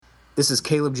This is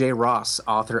Caleb J. Ross,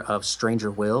 author of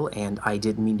Stranger Will and I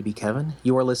Didn't Mean to Be Kevin.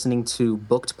 You are listening to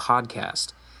Booked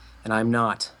Podcast, and I'm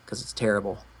not, because it's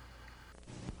terrible.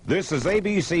 This is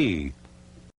ABC.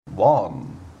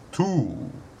 1,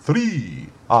 2, 3.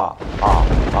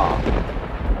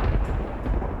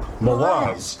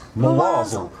 Malaz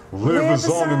lives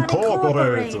on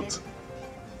Incorporated.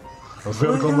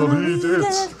 We're gonna read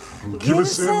it. Give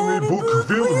us any book,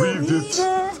 we'll read it.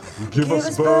 Give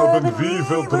us bourbon, we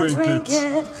will drink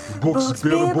it. Books,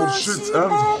 beer, bullshit,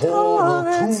 and horror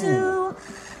too.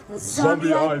 Zombie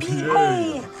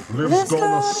IPA. Liv's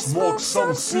gonna smoke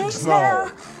some cigs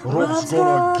now. Rob's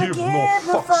gonna give no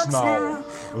fucks now.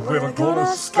 We're gonna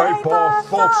Skype our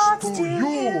thoughts to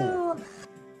you.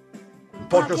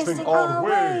 Podcasting our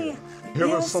way.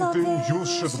 Here is something you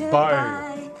should buy.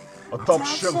 A top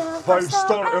shelf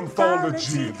 5-star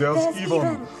anthology. There's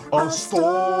even a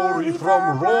story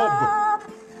from Rob.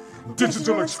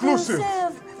 Digital exclusive.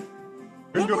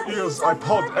 In your ears,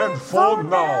 iPod and phone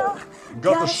now.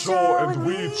 Got a show and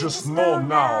we just know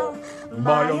now.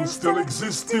 Mayan still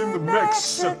exists in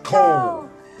Mexico.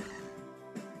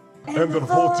 And they're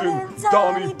voting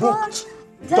Donnie Booked.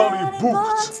 Donnie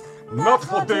Booked. Not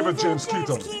for David James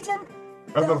Keaton.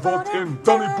 And they're voting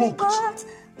Donnie Booked.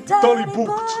 Donnie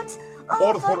Booked.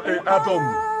 Or for A. Adam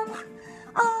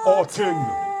Orton.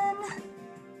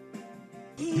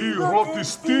 He wrote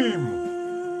this theme.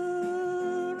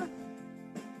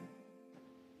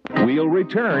 We'll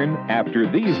return after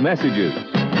these messages.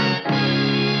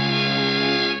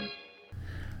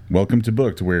 Welcome to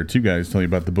Booked, where two guys tell you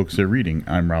about the books they're reading.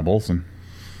 I'm Rob Olson.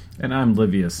 And I'm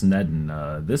Livius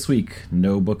Nedden. This week,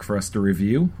 no book for us to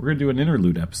review. We're going to do an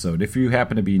interlude episode. If you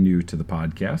happen to be new to the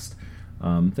podcast,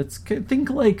 think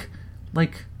like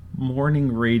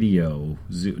morning radio.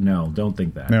 No, don't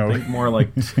think that. No. Think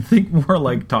more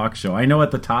like talk show. I know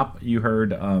at the top you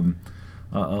heard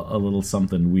a little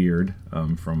something weird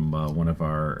from one of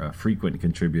our frequent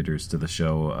contributors to the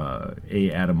show,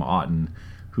 A. Adam Otten,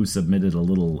 who submitted a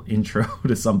little intro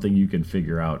to something. You can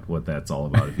figure out what that's all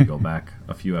about if you go back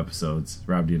a few episodes.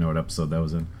 Rob, do you know what episode that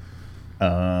was in?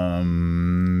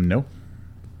 No.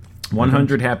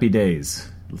 100 Happy Days.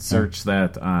 Search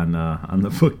that on the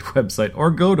Booked website,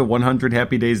 or go to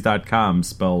 100happydays.com,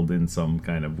 spelled in some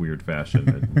kind of weird fashion.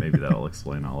 And maybe that'll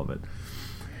explain all of it.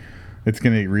 It's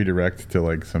going to redirect to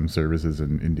like some services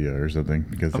in India or something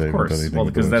because of course. Well,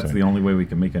 because that's the only way we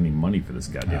can make any money for this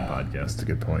goddamn podcast. That's a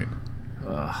good point.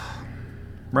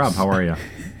 Rob, how are you?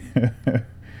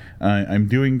 I'm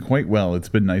doing quite well. It's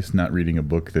been nice not reading a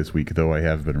book this week, though I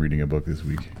have been reading a book this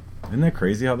week. Isn't that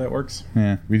crazy how that works?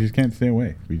 Yeah, we just can't stay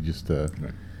away. We just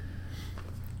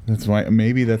that's why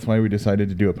we decided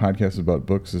to do a podcast about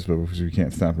books, is because we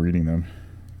can't stop reading them.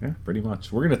 Yeah, pretty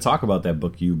much. We're going to talk about that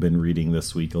book you've been reading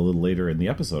this week a little later in the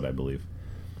episode, I believe.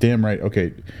 Damn right.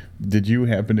 Okay, did you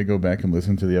happen to go back and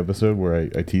listen to the episode where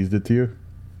I teased it to you?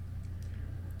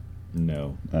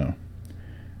 No. Oh.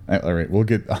 All right, we'll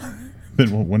get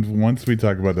then once we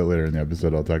talk about that later in the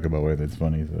episode, I'll talk about why that's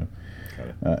funny. So.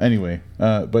 Anyway,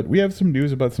 but we have some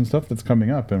news about some stuff that's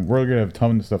coming up, and we're going to have a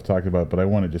ton of stuff talked about, but I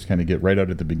want to just kind of get right out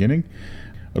at the beginning.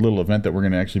 A little event that we're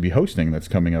going to actually be hosting that's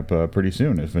coming up pretty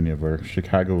soon, if any of our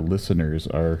Chicago listeners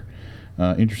are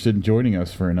interested in joining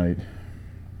us for a night.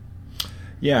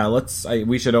 Yeah,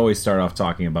 we should always start off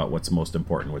talking about what's most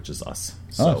important, which is us.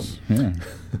 Us, yeah.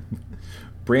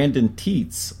 Brandon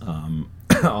Teets,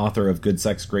 author of Good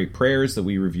Sex, Great Prayers that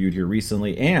we reviewed here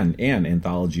recently, and an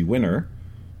anthology winner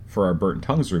for our Burnt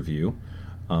Tongues review,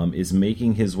 is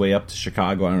making his way up to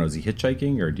Chicago. I don't know, is he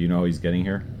hitchhiking, or do you know how he's getting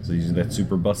here? Is he using that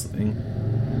super bus thing?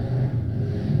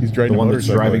 He's driving the one that's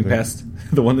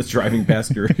driving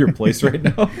past your place right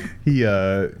now.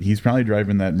 He's probably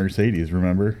driving that Mercedes.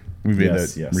 Remember, we made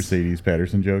yes. Mercedes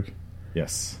Patterson joke.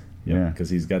 Yes, yeah, because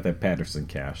he's got that Patterson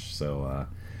cash. So,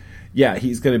 yeah,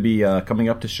 he's going to be coming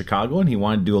up to Chicago, and he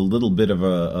wanted to do a little bit of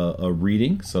a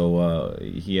reading. So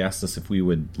he asked us if we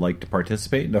would like to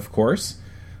participate, and of course,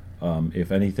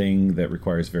 if anything that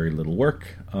requires very little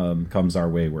work comes our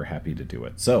way, we're happy to do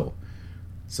it. So,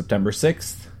 September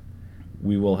 6th,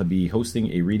 we will be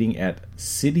hosting a reading at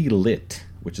City Lit,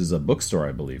 which is a bookstore,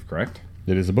 I believe, correct?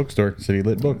 It is a bookstore, City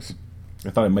Lit Books.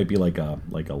 I thought it might be like a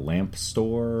lamp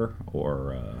store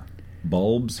or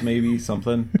bulbs, maybe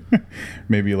something.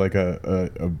 Maybe like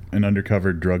an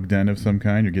undercover drug den of some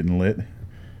kind. You're getting lit.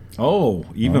 Oh,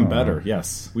 even better.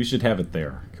 Yes, we should have it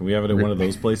there. Can we have it at one of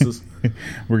those places?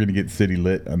 We're gonna get City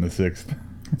Lit on the 6th.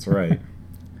 That's right.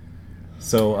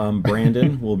 So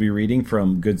Brandon will be reading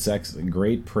from Good Sex,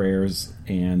 Great Prayers,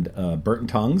 and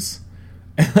Burnt Tongues.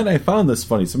 And I found this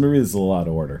funny, so maybe this is a lot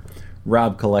of order.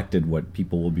 Rob collected what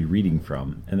people will be reading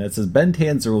from, and that says Ben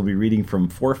Tanzer will be reading from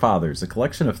Four Fathers, a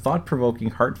collection of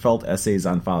thought-provoking, heartfelt essays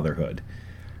on fatherhood.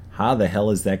 How the hell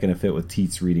is that going to fit with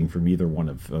Teats reading from either one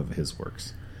of his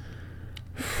works?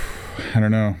 I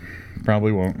don't know.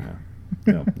 Probably won't.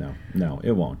 No,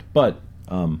 it won't. But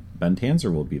Ben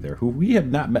Tanzer will be there, who we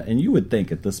have not met, and you would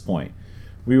think at this point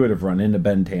we would have run into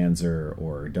Ben Tanzer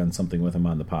or done something with him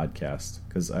on the podcast,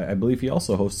 because I believe he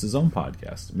also hosts his own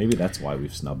podcast. Maybe that's why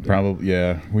we've snubbed him. Probably,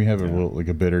 yeah. We have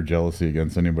a bitter jealousy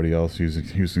against anybody else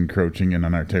who's encroaching in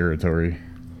on our territory.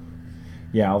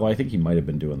 Yeah, although I think he might have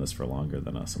been doing this for longer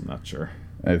than us. I'm not sure.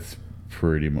 It's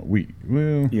pretty much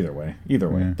Either way,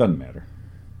 doesn't matter.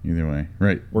 Either way,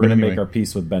 right? We're gonna make our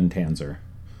peace with Ben Tanzer.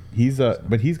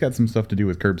 But he's got some stuff to do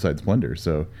with Curbside Splendor,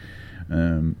 so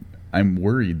I'm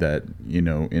worried that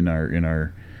in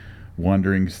our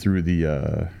wanderings through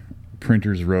the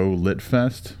Printers Row Lit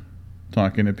Fest,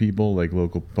 talking to people like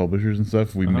local publishers and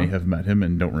stuff, we may have met him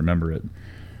and don't remember it.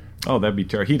 Oh, that'd be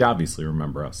terrible. He'd obviously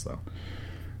remember us, though.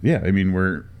 Yeah, I mean,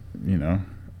 we're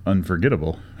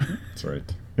unforgettable. That's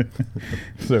right.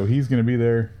 So he's going to be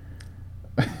there.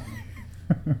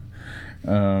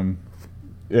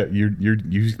 Yeah,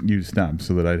 you stopped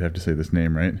so that I'd have to say this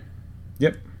name, right?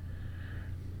 Yep.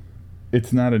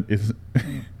 It's not it's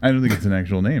I don't think it's an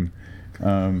actual name.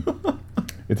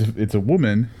 It's a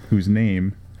woman whose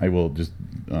name I will just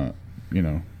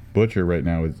butcher right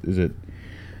now.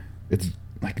 It's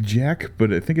like Jack,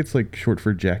 but I think it's like short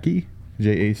for Jackie.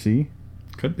 Jac.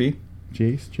 Could be.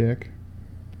 Jace, Jack.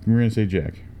 We're gonna say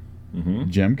Jack. Mm-hmm.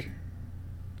 Jemk.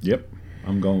 Yep,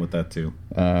 I'm going with that too.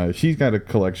 She's got a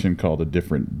collection called A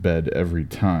Different Bed Every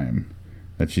Time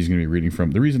that she's going to be reading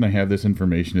from. The reason I have this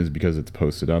information is because it's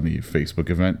posted on the Facebook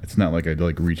event. It's not like I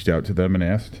reached out to them and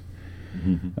asked.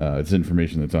 Mm-hmm. It's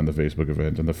information that's on the Facebook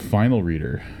event. And the final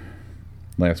reader,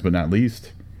 last but not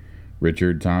least,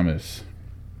 Richard Thomas.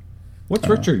 What's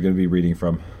Richard going to be reading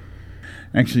from?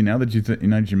 Actually, now that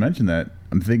you mentioned that,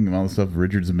 I'm thinking of all the stuff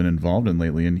Richard's been involved in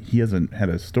lately, and he hasn't had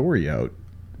a story out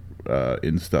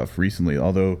in stuff recently,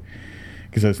 although,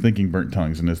 because I was thinking Burnt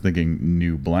Tongues and I was thinking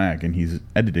New Black, and he's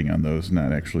editing on those,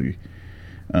 not actually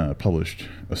published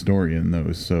a story in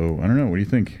those. So I don't know. What do you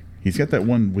think? He's got that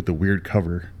one with the weird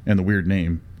cover and the weird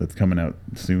name that's coming out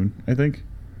soon, I think,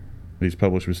 that he's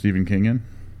published with Stephen King in.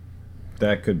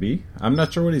 That could be. I'm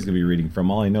not sure what he's going to be reading from.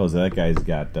 All I know is that guy's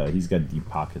got deep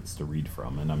pockets to read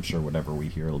from, and I'm sure whatever we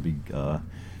hear will be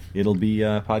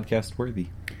podcast worthy.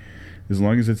 As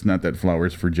long as it's not that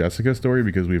Flowers for Jessica story,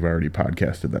 because we've already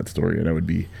podcasted that story, and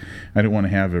I don't want to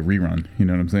have a rerun. You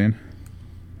know what I'm saying?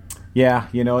 Yeah,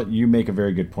 you know what? You make a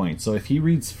very good point. So if he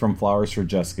reads from Flowers for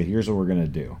Jessica, here's what we're going to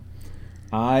do.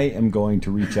 I am going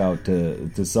to reach out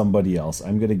to somebody else.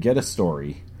 I'm going to get a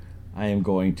story. I am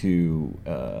going to,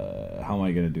 how am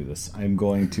I going to do this? I'm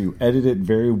going to edit it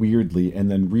very weirdly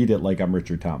and then read it like I'm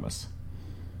Richard Thomas.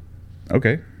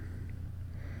 Okay.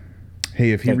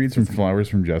 Hey, if he reads from Flowers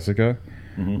from Jessica,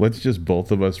 let's just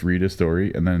both of us read a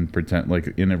story and then pretend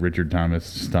like in a Richard Thomas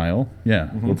style. Yeah,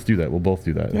 let's do that. We'll both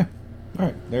do that. Yeah. All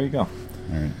right, there you go. All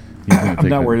right. I'm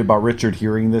not worried about Richard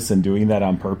hearing this and doing that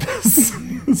on purpose.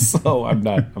 So I'm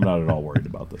not at all worried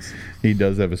about this. He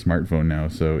does have a smartphone now,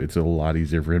 so it's a lot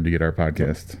easier for him to get our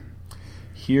podcast.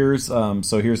 Here's the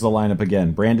lineup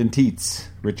again: Brandon Teets,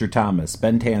 Richard Thomas,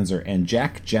 Ben Tanzer, and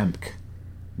Jack Jemk.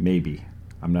 Maybe.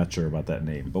 I'm not sure about that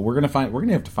name, but we're gonna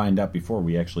have to find out before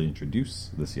we actually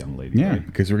introduce this young lady. Yeah, right?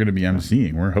 because we're gonna be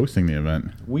emceeing. We're hosting the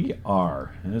event. We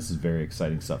are, and this is very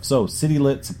exciting stuff. So, City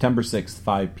Lit, September 6th,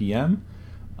 5 p.m.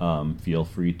 Feel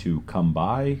free to come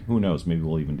by. Who knows? Maybe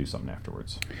we'll even do something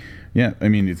afterwards. Yeah, I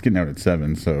mean, it's getting out at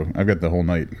 7, so I've got the whole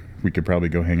night. We could probably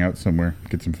go hang out somewhere,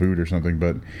 get some food or something.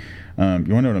 But you want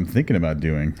to know what I'm thinking about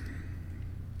doing?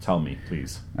 Tell me,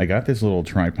 please. I got this little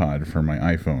tripod for my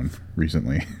iPhone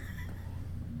recently.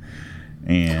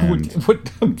 And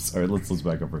I'm sorry, let's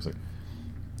back up for a second.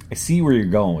 I see where you're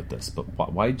going with this, but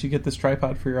why did you get this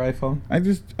tripod for your iPhone?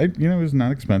 It was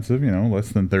not expensive, less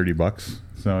than $30.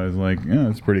 So I was like, yeah,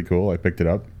 it's pretty cool. I picked it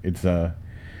up. It's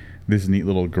this neat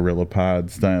little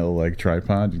GorillaPod style like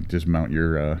tripod. You just mount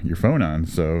your phone on.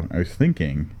 So I was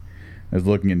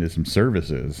looking into some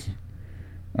services.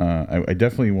 I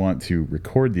definitely want to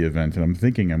record the event, and I'm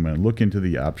thinking I'm going to look into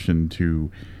the option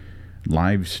to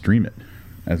live stream it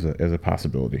as a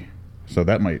possibility. So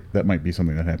that might be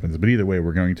something that happens. But either way,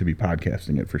 we're going to be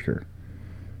podcasting it for sure.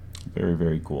 Very,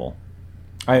 very cool.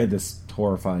 I had this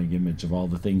horrifying image of all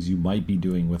the things you might be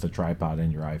doing with a tripod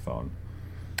in your iPhone.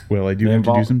 Well, I do have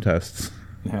to do some tests.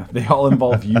 Yeah, they all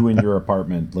involve you in your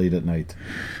apartment late at night,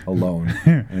 alone,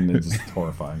 and it's just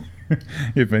horrifying.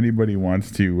 if anybody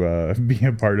wants to be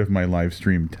a part of my live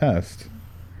stream test,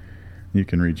 you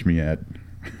can reach me at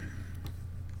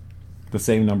the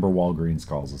same number Walgreens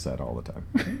calls us at all the time.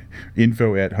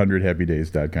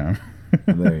 info@100happydays.com.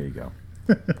 There you go.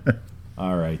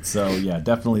 All right, so yeah,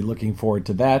 definitely looking forward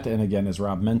to that. And again, as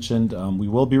Rob mentioned, we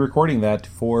will be recording that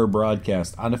for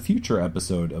broadcast on a future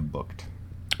episode of Booked.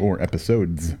 Or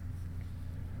episodes.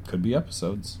 Could be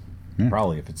episodes. Yeah.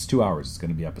 Probably. If it's 2 hours, it's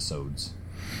going to be episodes.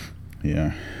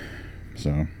 Yeah.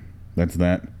 So, that's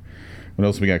that. What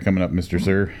else we got coming up, Mr.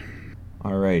 Sir?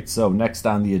 All right, so next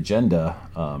on the agenda,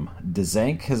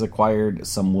 Dzanc has acquired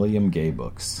some William Gay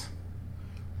books.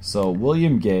 So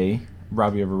William Gay,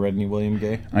 Rob, you ever read any William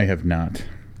Gay? I have not.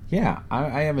 Yeah,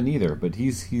 I haven't either, but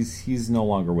he's no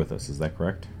longer with us. Is that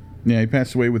correct? Yeah, he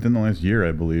passed away within the last year,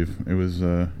 I believe. It was,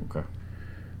 Okay.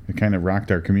 It kind of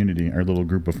rocked our community, our little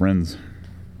group of friends.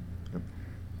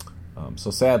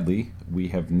 So sadly, we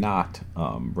have not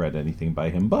read anything by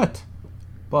him, but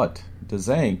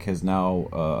Dzanc has now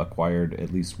acquired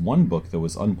at least one book that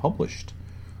was unpublished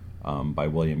by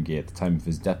William Gay at the time of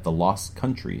his death, The Lost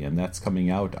Country, and that's coming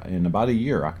out in about a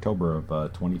year, October of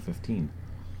 2015.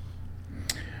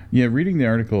 Yeah, reading the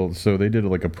article, so they did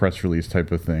like a press release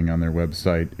type of thing on their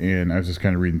website, and I was just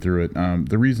kind of reading through it.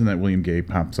 The reason that William Gay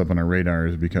pops up on our radar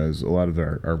is because a lot of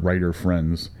our writer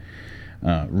friends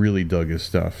really dug his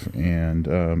stuff, and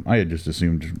I had just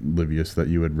assumed, Livius, that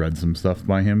you had read some stuff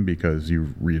by him because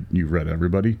you read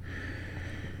everybody.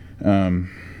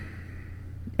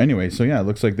 Anyway, so yeah, it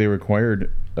looks like they required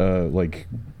like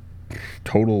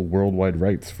total worldwide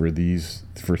rights for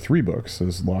 3 books.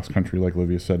 This Lost Country, like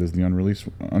Livius said, is the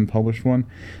unpublished one.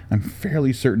 I'm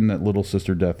fairly certain that Little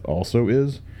Sister Death also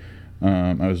is.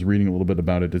 I was reading a little bit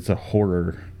about it. It's a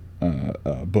horror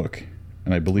book,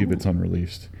 and I believe it's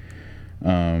unreleased.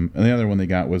 And the other one they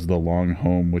got was The Long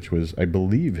Home, which was, I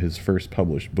believe, his first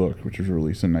published book, which was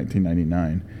released in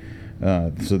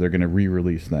 1999. So they're going to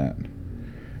re-release that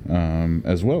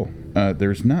as well.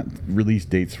 There's not release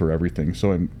dates for everything,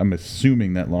 so I'm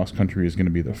assuming that Lost Country is going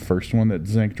to be the first one that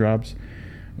Dzanc drops,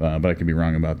 but I could be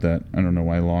wrong about that. I don't know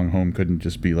why Long Home couldn't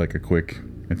just be like a quick,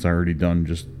 it's already done,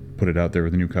 just put it out there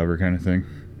with a new cover kind of thing.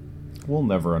 We'll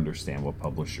never understand what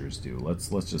publishers do. Let's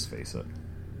just face it.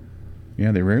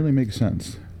 Yeah, they rarely make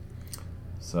sense.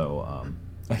 So,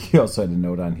 he also had a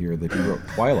note on here that he wrote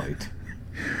Twilight.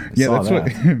 Yeah, that's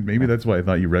why. Maybe that's why I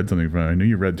thought you read something from it. I knew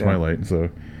you read Twilight, so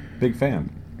big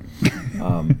fan.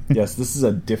 Yes, this is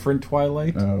a different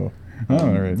Twilight. Oh, all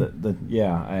right.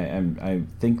 I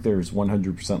think there's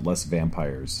 100% less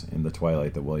vampires in the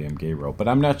Twilight that William Gay wrote, but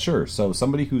I'm not sure. So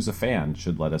somebody who's a fan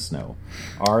should let us know.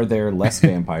 Are there less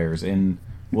vampires in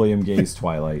William Gay's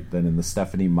Twilight than in the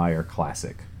Stephenie Meyer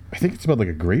classic? I think it's about like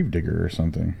a gravedigger or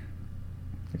something.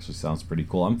 Actually sounds pretty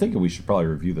cool. I'm thinking we should probably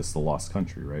review this, The Lost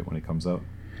Country, right, when it comes out.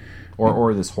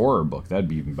 Or this horror book. That'd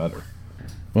be even better.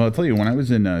 Well, I'll tell you, when I was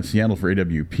in Seattle for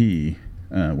AWP,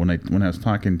 when I was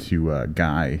talking to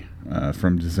Guy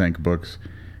from Dzanc Books,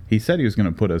 he said he was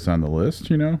going to put us on the list,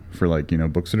 for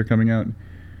books that are coming out,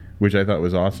 which I thought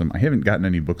was awesome. I haven't gotten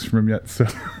any books from him yet, so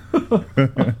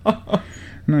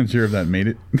I'm not sure if that made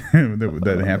it,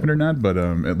 that happened or not, but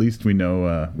at least we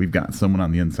know we've got someone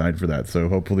on the inside for that, so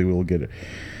hopefully we'll get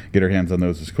our hands on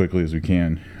those as quickly as we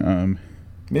can.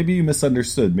 Maybe you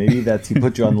misunderstood. Maybe that's he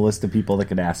put you on the list of people that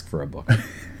could ask for a book.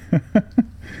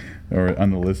 Or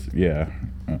on the list, yeah.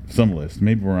 Some list.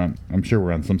 Maybe I'm sure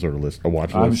we're on some sort of list, a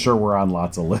watch list. I'm sure we're on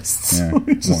lots of lists. Yeah,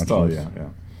 yeah.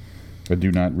 But do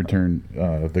not return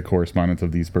the correspondence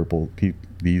of these purple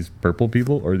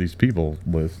people or these people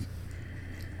list.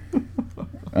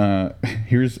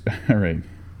 Here's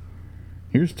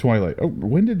Twilight. Oh,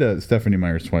 when did Stephenie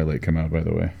Meyer's Twilight come out, by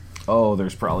the way? Oh,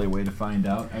 there's probably a way to find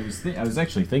out. I was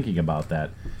actually thinking about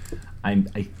that. I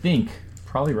think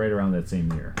probably right around that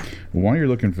same year. While you're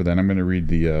looking for that, I'm going to read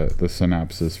the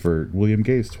synopsis for William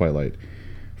Gay's Twilight.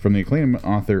 From the acclaimed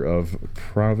author of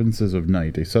Provinces of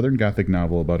Night, a Southern Gothic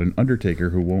novel about an undertaker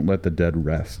who won't let the dead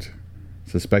rest.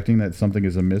 Suspecting that something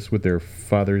is amiss with their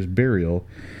father's burial,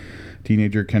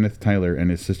 teenager Kenneth Tyler and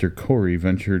his sister Corey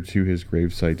venture to his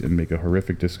gravesite and make a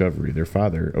horrific discovery. Their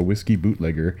father, a whiskey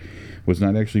bootlegger, was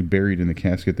not actually buried in the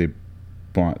casket they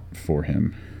bought for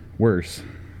him. Worse,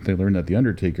 they learn that the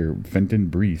undertaker, Fenton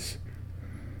Breese,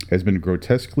 has been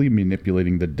grotesquely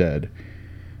manipulating the dead.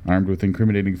 Armed with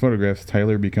incriminating photographs,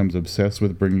 Tyler becomes obsessed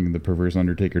with bringing the perverse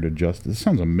undertaker to justice. This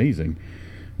sounds amazing.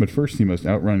 But first he must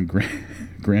outrun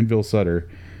Granville Sutter,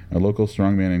 a local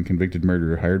strongman and convicted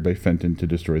murderer hired by Fenton to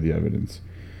destroy the evidence.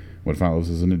 What follows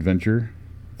is an adventure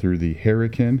through the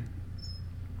Harrican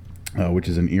which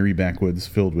is an eerie backwoods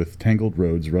filled with tangled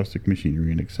roads, rustic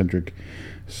machinery, and eccentric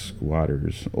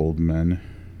squatters, old men.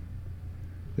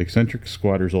 Eccentric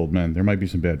squatters, old men. There might be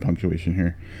some bad punctuation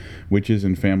here. Witches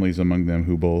and families among them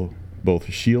who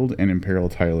both shield and imperil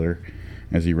Tyler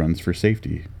as he runs for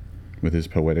safety. With his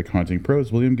poetic, haunting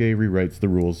prose, William Gay rewrites the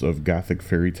rules of Gothic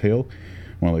fairy tale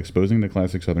while exposing the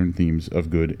classic Southern themes of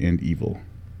good and evil.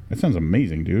 That sounds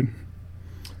amazing, dude.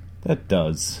 That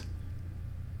does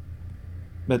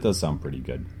sound pretty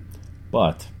good.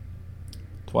 But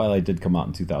Twilight did come out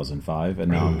in 2005,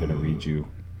 and now I'm going to read you,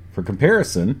 for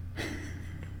comparison,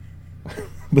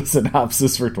 the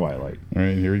synopsis for Twilight. All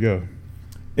right, here we go.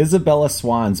 Isabella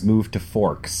Swan's move to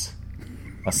Forks,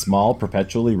 a small,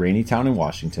 perpetually rainy town in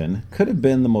Washington, could have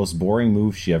been the most boring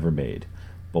move she ever made.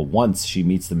 But once she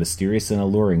meets the mysterious and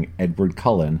alluring Edward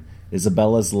Cullen,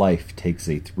 Isabella's life takes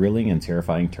a thrilling and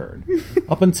terrifying turn.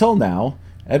 Up until now,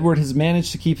 Edward has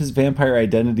managed to keep his vampire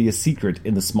identity a secret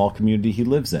in the small community he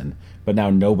lives in, but now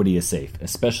nobody is safe,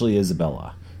 especially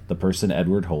Isabella, the person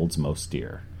Edward holds most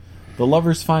dear. The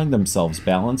lovers find themselves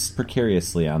balanced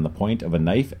precariously on the point of a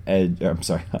knife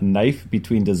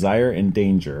between desire and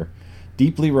danger,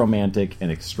 deeply romantic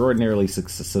and extraordinarily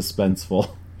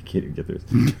suspenseful. I can't even get through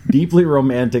this. Deeply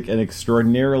romantic and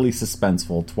extraordinarily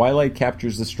suspenseful, Twilight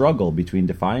captures the struggle between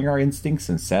defying our instincts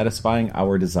and satisfying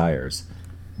our desires.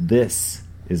 This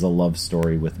is a love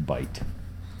story with bite.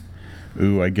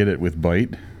 Ooh, I get it with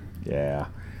bite. Yeah.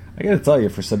 I gotta tell you,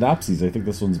 for synopses, I think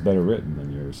this one's better written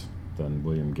than yours. Than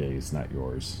William Gay's, not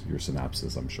yours. Your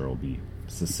synopsis, I'm sure, will be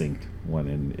succinct when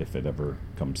and if it ever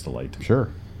comes to light. Sure.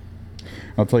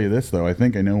 I'll tell you this, though. I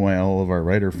think I know why all of our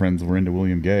writer friends were into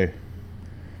William Gay.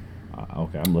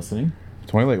 Okay, I'm listening.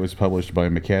 Twilight was published by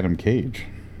McAdam Cage,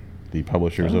 the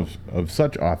publishers of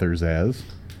such authors as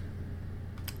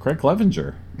Craig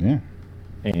Clevenger. Yeah.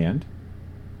 And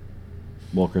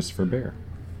Christopher Bear.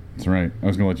 That's right. I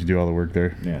was going to let you do all the work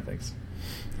there. Yeah, thanks.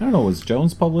 I don't know, was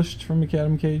Jones published from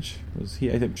McAdam Cage? Was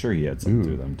he? I'm sure he had something to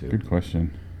do with them, too. Good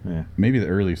question. Yeah. Maybe the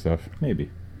early stuff.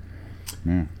 Maybe.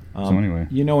 Yeah. So anyway.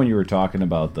 You know when you were talking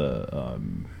about the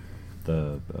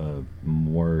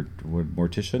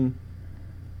mortician?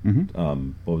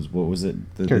 Mm-hmm. What was it?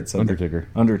 Undertaker.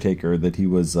 Undertaker, that he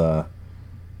was, what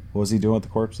was he doing with the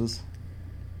corpses?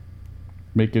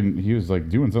 He was like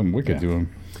doing something wicked to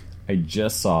him. I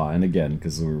just saw, and again,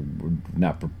 because we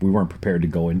weren't prepared to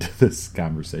go into this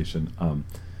conversation.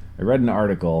 I read an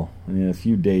article a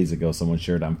few days ago. Someone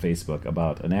shared on Facebook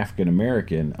about an African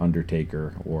American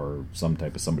undertaker or some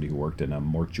type of somebody who worked in a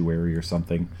mortuary or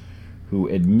something, who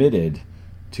admitted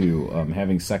to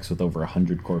having sex with over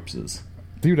 100 corpses.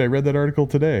 Dude, I read that article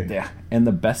today. Yeah, and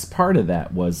the best part of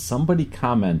that was somebody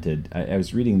commented. I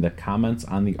was reading the comments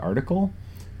on the article.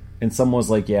 And someone was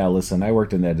like, yeah, listen, I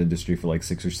worked in that industry for like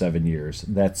 6 or 7 years.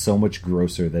 That's so much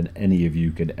grosser than any of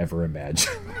you could ever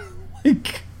imagine.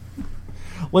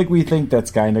 like we think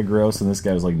that's kind of gross, and this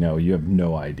guy was like, no, you have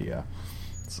no idea.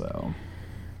 So,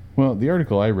 well, the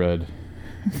article I read,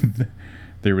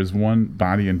 there was one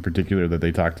body in particular that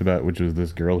they talked about, which was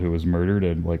this girl who was murdered,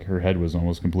 and like her head was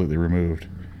almost completely removed.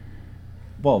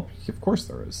 Well, of course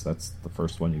there is. That's the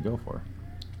first one you go for.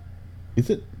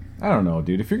 Is it? I don't know,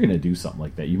 dude. If you're going to do something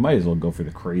like that, you might as well go for the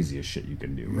craziest shit you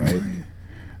can do, right?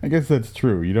 I guess that's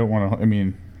true. You don't want to... I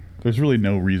mean, there's really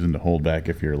no reason to hold back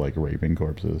if you're, like, raping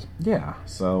corpses. Yeah,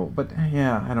 so... But,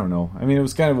 yeah, I don't know. I mean, it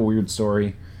was kind of a weird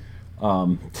story.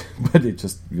 But it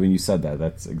just... When you said that,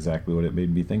 that's exactly what it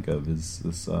made me think of, is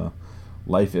this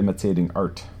life imitating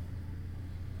art.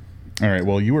 All right,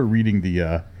 well, you were reading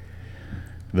the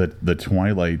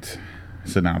Twilight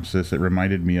synopsis. It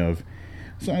reminded me of...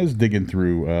 So I was digging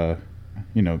through,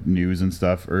 news and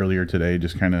stuff earlier today,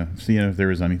 just kind of seeing if there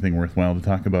was anything worthwhile to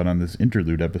talk about on this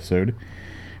interlude episode.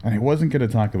 And I wasn't going to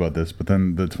talk about this, but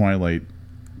then the Twilight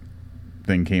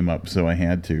thing came up, so I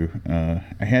had to.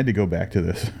 I had to go back to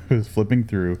this. I was flipping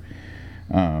through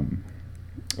Flipboard,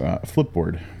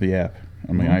 the app,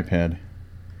 on my iPad.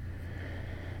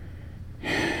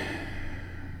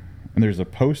 And there's a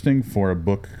posting for a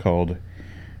book called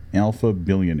Alpha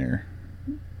Billionaire.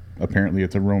 Apparently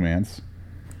it's a romance.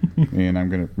 And I'm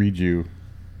going to read you...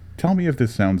 Tell me if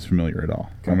this sounds familiar at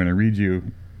all. Okay. I'm going to read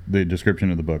you the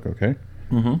description of the book, okay?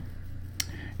 Mm-hmm.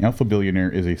 Alpha Billionaire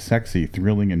is a sexy,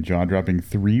 thrilling, and jaw-dropping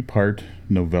 3-part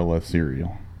novella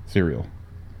serial.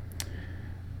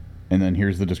 And then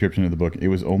here's the description of the book. It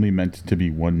was only meant to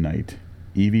be one night.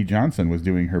 Evie Johnson was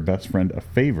doing her best friend a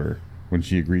favor when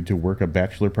she agreed to work a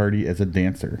bachelor party as a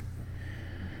dancer.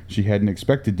 She hadn't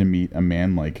expected to meet a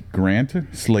man like Grant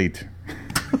Slate.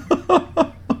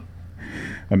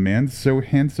 A man so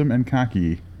handsome and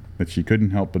cocky that she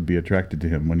couldn't help but be attracted to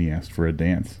him when he asked for a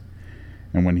dance.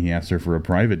 And when he asked her for a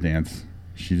private dance,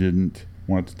 she didn't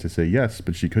want to say yes,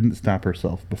 but she couldn't stop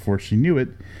herself. Before she knew it,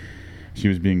 she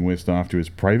was being whisked off to his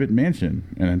private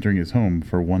mansion and entering his home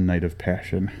for one night of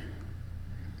passion.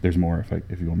 There's more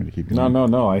if you want me to keep going.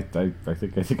 No. I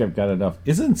think I've got enough.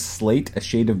 Isn't slate a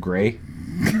shade of gray?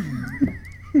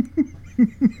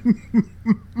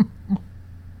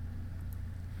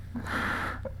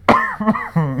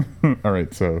 All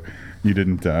right, so you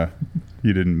didn't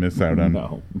miss out on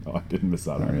No, I didn't miss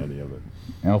out on any of it.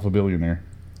 Alpha Billionaire.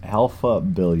 Alpha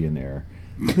Billionaire.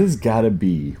 This has got to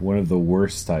be one of the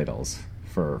worst titles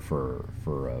for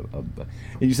and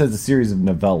you said it's a series of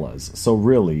novellas. So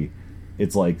really,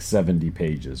 it's like 70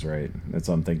 pages, right? That's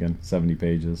what I'm thinking. 70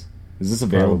 pages. Is this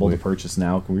available Probably. to purchase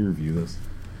now? Can we review this?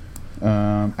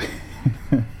 I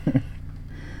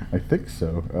think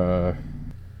so.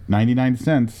 99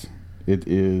 cents. It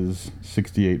is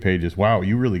 68 pages. Wow,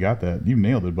 you really got that. You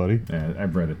nailed it, buddy. Yeah,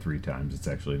 I've read it 3 times. It's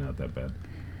actually not that bad.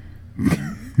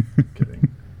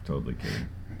 Kidding. Totally kidding.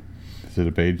 Is it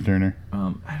a page turner?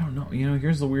 I don't know.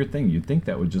 Here's the weird thing. You'd think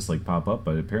that would just like pop up,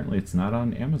 but apparently it's not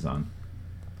on Amazon.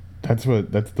 That's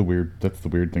the weird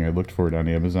thing. I looked for it on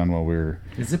Amazon while we were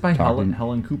Is it by talking.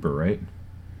 Helen Cooper, right?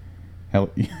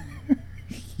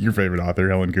 Your favorite author,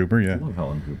 Helen Cooper, I yeah. love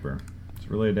Helen Cooper. It's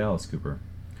related to Alice Cooper.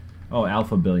 Oh,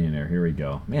 Alpha Billionaire. Here we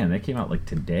go. Man, that came out like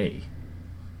today.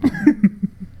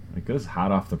 It goes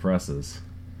hot off the presses.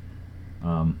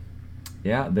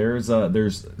 Yeah, there's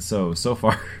so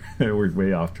far we're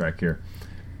way off track here.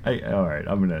 All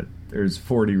right, there's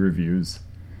 40 reviews.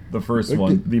 The first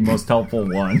one, the most helpful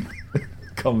one,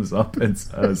 comes up and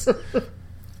says,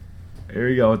 here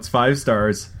you go, it's 5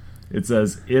 stars. It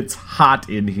says, "It's hot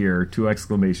in here," 2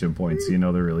 exclamation points. So you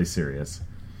know they're really serious.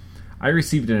 I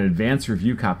received an advance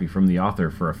review copy from the author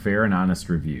for a fair and honest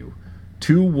review.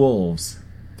 2 wolves,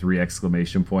 3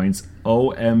 exclamation points.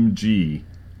 OMG,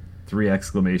 3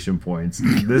 exclamation points.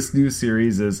 This new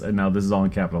series is, and now this is all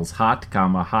in capitals, hot,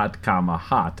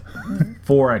 hot,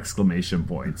 4 exclamation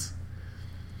points.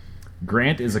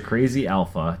 Grant is a crazy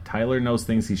alpha. Tyler knows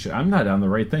things he should. I'm not on the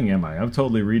right thing, am I? I'm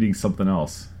totally reading something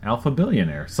else. Alpha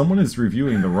Billionaire. Someone is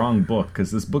reviewing the wrong book,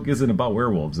 because this book isn't about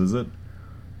werewolves, is it?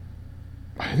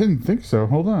 I didn't think so.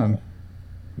 Hold on.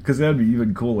 Because that'd be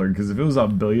even cooler, because if it was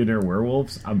on billionaire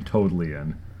werewolves, I'm totally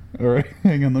in. All right,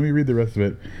 hang on. Let me read the rest of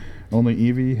it. Only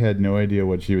Evie had no idea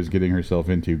what she was getting herself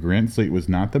into. Grant Slate was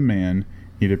not the man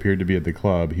he'd appeared to be at the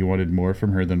club. He wanted more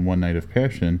from her than one night of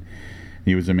passion.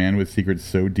 He was a man with secrets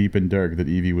so deep and dark that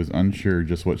Evie was unsure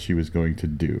just what she was going to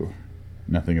do.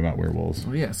 Nothing about werewolves.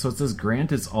 Oh yeah, so it says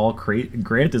Grant is all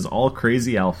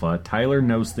crazy alpha. Tyler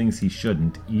knows things he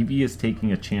shouldn't. Evie is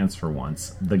taking a chance for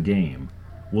once. The game.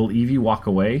 Will Evie walk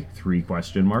away? 3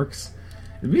 question marks.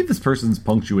 Maybe this person's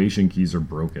punctuation keys are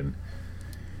broken.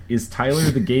 Is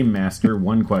Tyler the game master?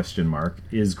 1 question mark.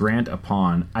 Is Grant a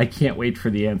pawn? I can't wait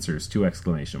for the answers. 2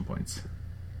 exclamation points.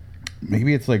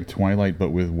 Maybe it's like Twilight, but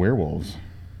with werewolves.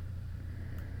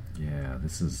 Yeah,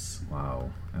 this is wow.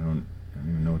 I don't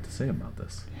even know what to say about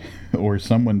this. Or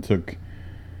someone took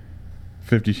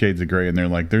 50 Shades of Grey and they're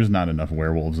like, there's not enough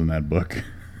werewolves in that book.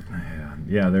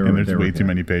 Yeah, there and there's way too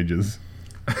many pages.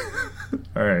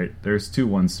 All right, there's 2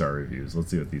 1-star reviews. Let's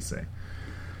see what these say.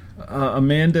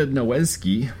 Amanda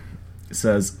Nowesky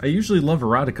says, I usually love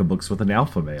erotica books with an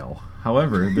alpha male.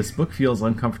 However, this book feels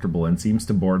uncomfortable and seems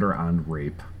to border on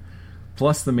rape.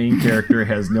 Plus, the main character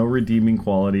has no redeeming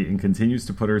quality and continues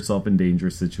to put herself in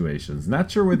dangerous situations.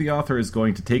 Not sure where the author is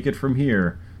going to take it from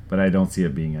here, but I don't see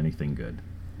it being anything good.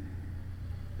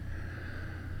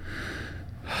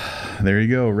 There you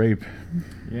go, rape.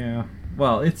 Yeah.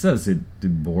 Well, it says it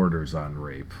borders on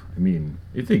rape. I mean,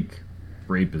 I think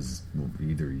rape is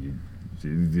either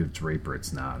it's rape or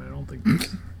it's not. I don't think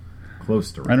it's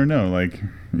close to rape. I don't know, like,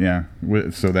 yeah.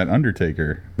 So that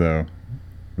Undertaker, though,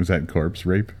 was that corpse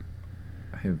rape?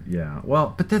 Yeah,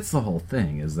 well, but that's the whole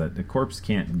thing, is that the corpse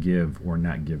can't give or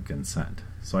not give consent.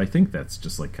 So I think that's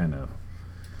just like kind of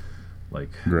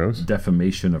like gross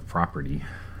defamation of property.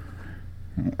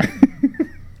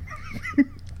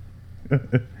 I'm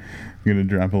gonna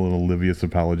drop a little Livius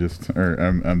apologist,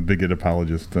 or bigot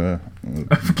apologist.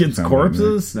 Against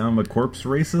corpses? Now I'm a corpse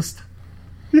racist?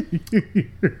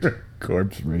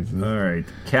 Corpse racist. All right.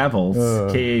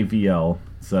 Cavils, K-A-V-L,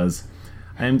 says,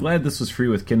 I am glad this was free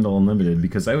with Kindle Unlimited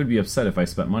because I would be upset if I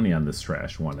spent money on this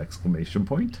trash, 1 exclamation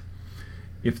point.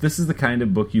 If this is the kind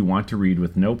of book you want to read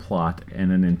with no plot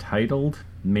and an entitled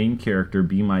main character,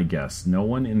 be my guest. No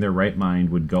one in their right mind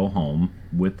would go home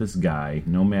with this guy,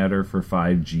 no matter for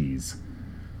 5 G's.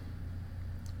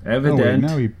 Evident.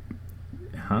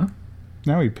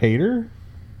 Now he paid her?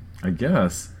 I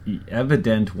guess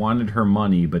Evident wanted her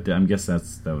money, but I guess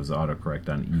that was autocorrect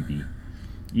on Evie.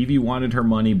 Evie wanted her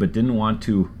money, but didn't want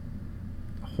to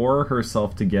whore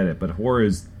herself to get it. But whore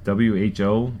is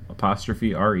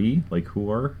WHO''RE, like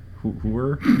whore,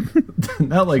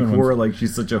 not like whore, like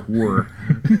she's such a whore.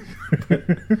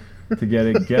 To get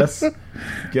it, guess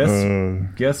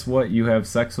what? You have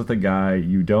sex with a guy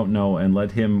you don't know and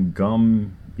let him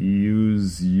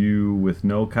use you with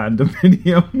no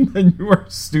condominium, then you are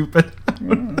stupid.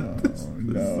 This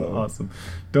is awesome.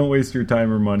 Don't waste your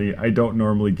time or money. I don't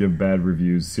normally give bad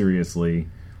reviews. Seriously,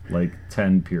 like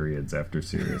 10 periods after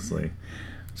seriously.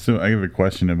 So I have a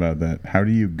question about that. How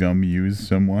do you use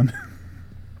someone?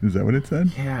 Is that what it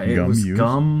said? Yeah, it was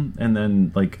gum, and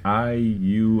then like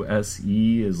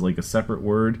IUSE is like a separate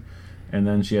word, and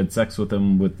then she had sex with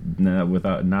him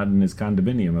without not in his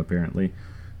condominium apparently.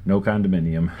 No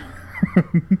condominium.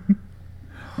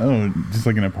 Oh, just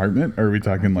like an apartment? Or are we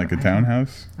talking like a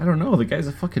townhouse? I don't know. The guy's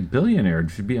a fucking billionaire. It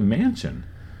should be a mansion.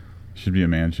 Should be a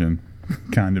mansion.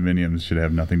 Condominiums should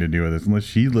have nothing to do with this, unless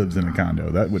she lives in a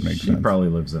condo. That would make sense. She probably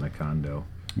lives in a condo.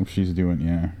 If she's doing,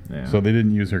 yeah. Yeah. So they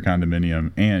didn't use her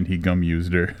condominium, and he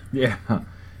used her. Yeah.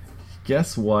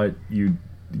 Guess what? You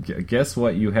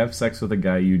have sex with a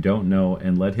guy you don't know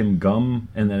and let him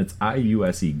and then it's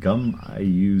IUSE.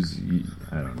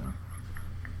 I don't know.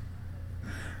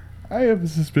 I have a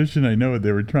suspicion I know what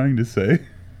they were trying to say.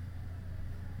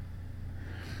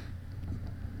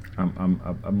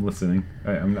 I'm listening.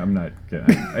 I'm not.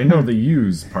 I know the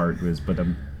use part is, but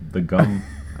the gum.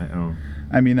 I don't.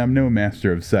 I mean, I'm no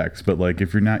master of sex, but like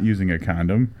if you're not using a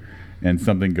condom and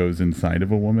something goes inside of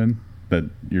a woman that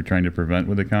you're trying to prevent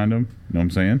with a condom, you know what I'm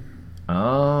saying?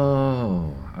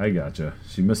 Oh, I gotcha.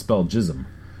 She misspelled jism.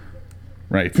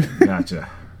 Right. Gotcha.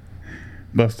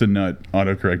 Bust a nut,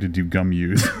 autocorrected to gum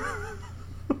use.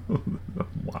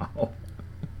 Wow. All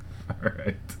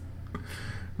right.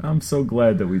 I'm so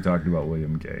glad that we talked about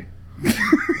William Gay.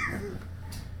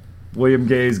 William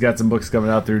Gay's got some books coming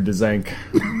out through Dzank.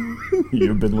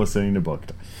 You've been listening to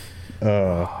Booked.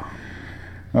 Oh,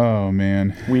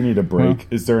 man. We need a break. Well,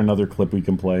 is there another clip we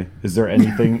can play? Is there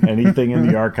anything in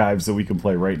the archives that we can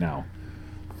play right now?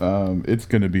 It's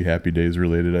going to be Happy Days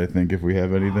related, I think, if we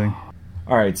have anything.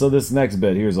 All right, so this next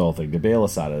bit, here's the whole thing. To bail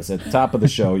us out of this, at the top of the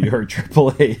show, you heard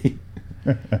AAA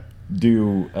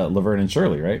do Laverne and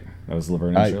Shirley, right? That was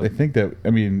Laverne and Shirley? I think that, I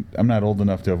mean, I'm not old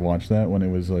enough to have watched that when it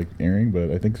was, like, airing,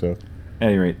 but I think so. At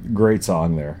any rate, great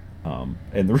song there.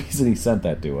 And the reason he sent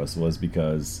that to us was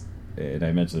because, and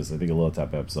I mentioned this, I think, a little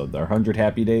top episode, our 100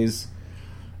 Happy Days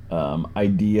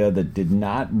idea that did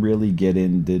not get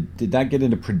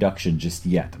into production just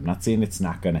yet. I'm not saying it's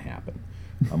not going to happen.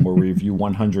 Where we review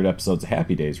 100 episodes of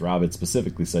Happy Days, Rob had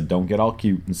specifically said, don't get all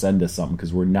cute and send us something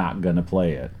because we're not going to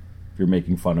play it if you're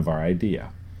making fun of our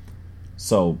idea.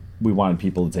 So we wanted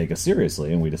people to take us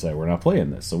seriously, and we decided we're not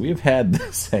playing this. So we have had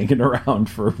this hanging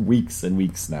around for weeks and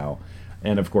weeks now.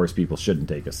 And, of course, people shouldn't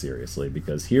take us seriously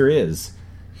because here is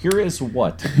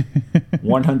what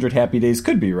 100 Happy Days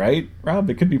could be, right, Rob?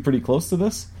 It could be pretty close to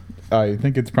this. I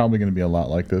think it's probably going to be a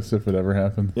lot like this if it ever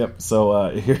happens. Yep,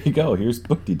 so here you go. Here's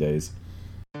Bookty Days.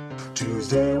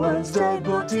 Tuesday, Wednesday,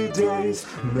 Bookty Days.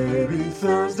 Maybe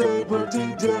Thursday,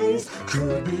 Bookty Days.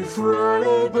 Could be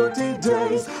Friday, Bookty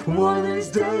Days. One of these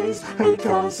days, hey,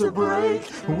 cut us a break.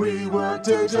 We work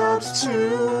day jobs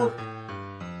too.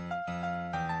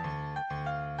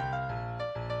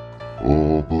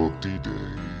 Oh, Bookty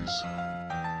Days.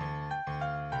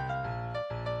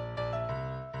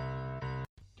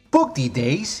 Bookty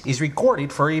Days is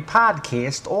recorded for a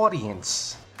podcast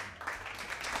audience.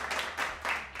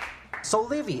 So,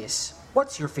 Livius,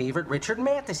 what's your favorite Richard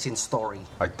Matheson story?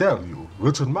 I tell you,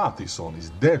 Richard Matheson is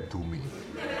dead to me.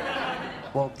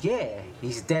 Well, yeah,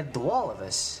 he's dead to all of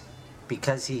us.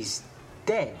 Because he's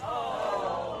dead.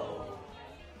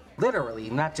 Literally,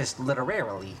 not just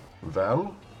literarily.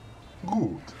 Well,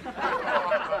 good.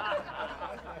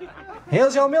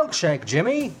 Here's your milkshake,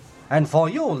 Jimmy. And for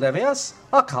you, Livius,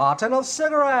 a carton of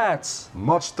cigarettes.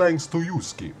 Much thanks to you,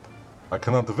 Skip. I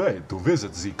cannot wait to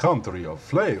visit the country of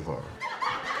flavor.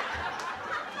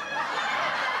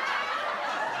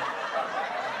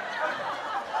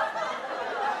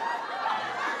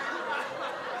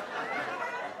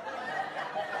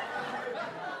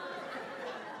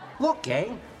 Look,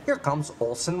 gang, here comes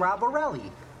Olson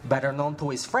Robarelli, better known to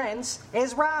his friends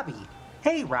as Robbie.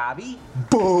 Hey, Robbie.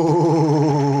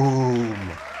 Boom!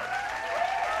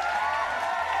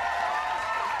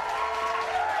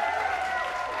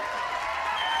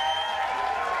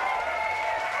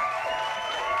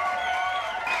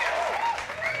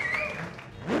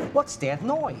 What's that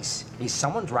noise? Is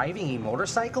someone driving a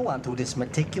motorcycle onto this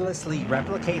meticulously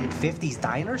replicated 50s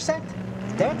diner set?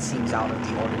 That seems out of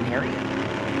the ordinary.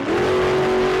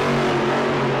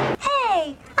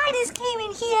 Hey, I just came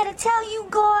in here to tell you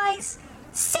guys,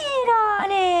 sit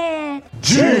on it!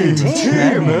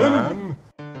 Gentlemen!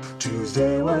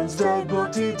 Tuesday, Wednesday,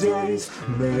 booty days.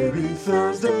 Maybe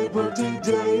Thursday, booty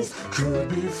days. Could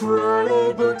be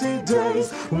Friday, booty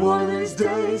days. One of these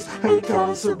days, hey, cut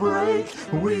us a break.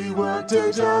 We work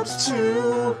day jobs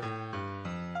too.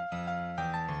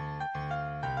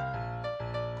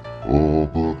 Oh,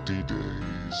 booty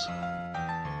days.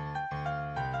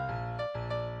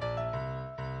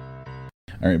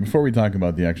 All right, before we talk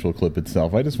about the actual clip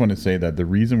itself, I just want to say that the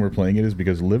reason we're playing it is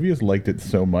because Livius liked it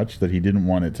so much that he didn't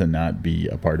want it to not be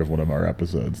a part of one of our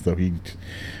episodes. So he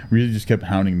really just kept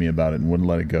hounding me about it and wouldn't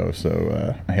let it go.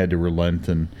 So I had to relent,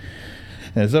 and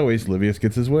as always, Livius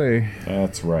gets his way.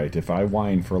 That's right. If I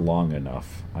whine for long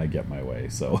enough, I get my way.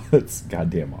 So it's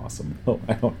goddamn awesome. Oh,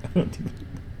 I don't even...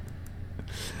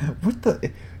 What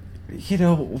the... You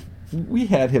know, we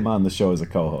had him on the show as a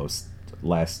co-host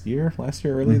last year,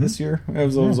 early this year.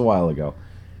 It was a while ago.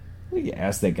 We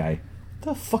asked that guy,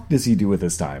 the fuck does he do with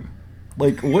his time?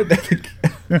 Like, what?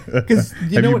 Because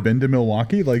Have you been to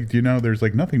Milwaukee? Like, do you know there's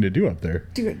like nothing to do up there?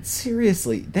 Dude,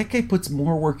 seriously, that guy puts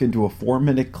more work into a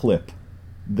 4-minute clip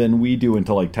than we do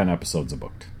into like 10 episodes of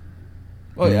Booked.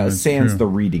 Oh yeah, sans the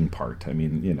reading part. I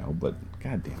mean, you know, but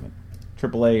god damn it.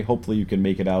 AAA, hopefully you can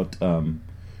make it out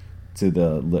to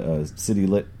the City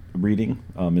Lit reading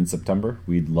in September.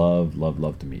 We'd love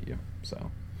to meet you.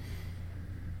 So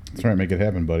that's right, make it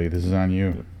happen, buddy. This is on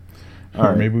you. All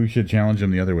right. Maybe we should challenge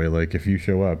him the other way. Like, if you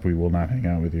show up, we will not hang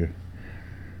out with you.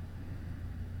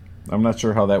 I'm not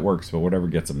sure how that works, but whatever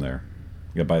gets him there.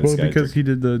 Because he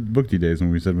did the Bookty days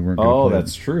when we said we weren't going to play. Oh,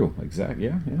 that's true. Exactly.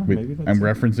 Yeah. Maybe that's I'm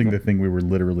referencing the thing we were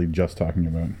literally just talking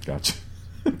about. Gotcha.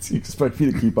 Do you expect me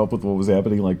to keep up with what was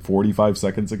happening like 45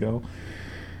 seconds ago?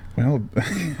 Well,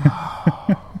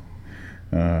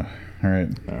 all right.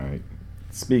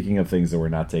 Speaking of things that we're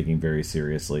not taking very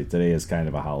seriously, today is kind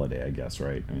of a holiday, I guess,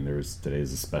 right? I mean, today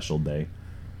is a special day.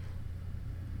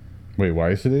 Wait, why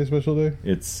is today a special day?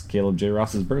 It's Caleb J.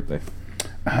 Ross's birthday.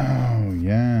 Oh,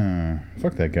 yeah.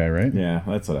 Fuck that guy, right? Yeah,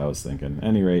 that's what I was thinking. At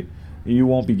any rate, you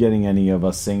won't be getting any of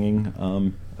us singing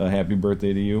a happy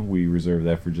birthday to you. We reserve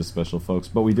that for just special folks.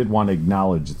 But we did want to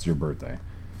acknowledge it's your birthday.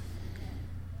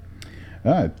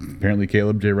 Apparently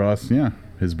Caleb J. Ross,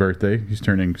 his birthday. He's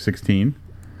turning 16.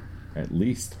 At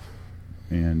least.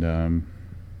 And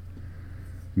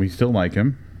we still like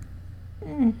him.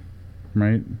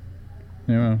 Right?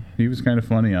 Yeah, he was kind of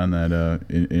funny on that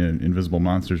Invisible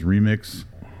Monsters remix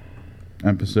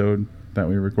episode that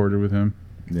we recorded with him.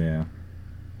 Yeah.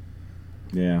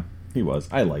 Yeah, he was.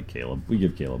 I like Caleb. We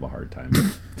give Caleb a hard time.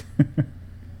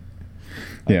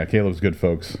 Yeah, Caleb's good,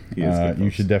 folks. He is good, folks. You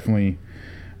should definitely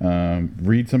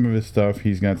read some of his stuff.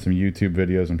 He's got some YouTube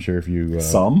videos. I'm sure if you...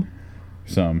 Some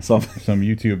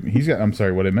YouTube. He's got... I'm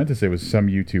sorry, what I meant to say was some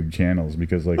YouTube channels,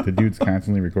 because like the dude's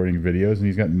constantly recording videos, and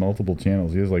he's got multiple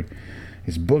channels. He has like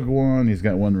his book one. He's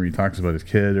got one where he talks about his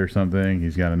kid or something.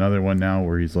 He's got another one now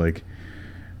where he's like...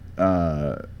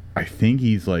 I think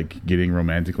he's like getting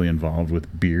romantically involved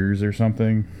with beers or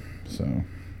something. So,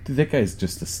 dude, that guy's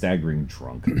just a staggering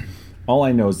drunk. All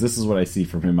I know is this is what I see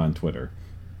from him on Twitter.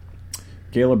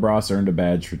 Caleb Ross earned a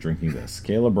badge for drinking this.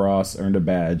 Caleb Ross earned a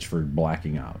badge for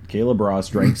blacking out. Caleb Ross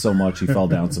drank so much he fell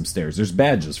down some stairs. There's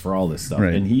badges for all this stuff,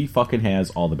 right. And he fucking has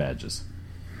all the badges.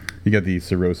 He got the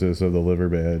cirrhosis of the liver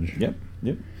badge. Yep.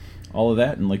 All of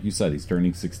that, and like you said, he's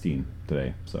turning 16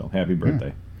 today. So happy birthday.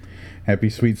 Yeah. Happy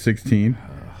sweet 16.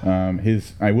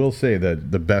 I will say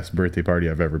that the best birthday party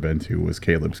I've ever been to was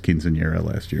Caleb's quinceañera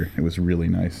last year. It was really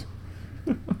nice.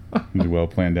 It was well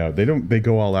planned out. They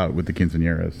go all out with the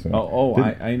quinceañeras. So.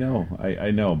 I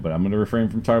know, but I'm going to refrain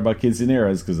from talking about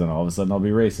quinceañeras because then all of a sudden I'll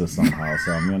be racist somehow.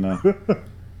 So I'm going to.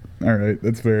 All right,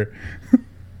 that's fair.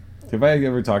 Have I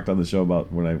ever talked on the show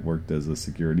about when I worked as a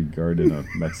security guard in a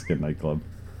Mexican nightclub?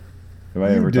 Have I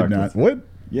ever talked? Not. What?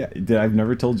 Yeah, I've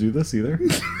never told you this either.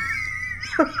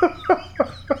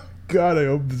 God, I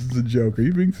hope this is a joke. Are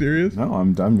you being serious? No,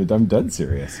 I'm dead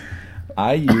serious.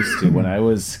 I used to, when I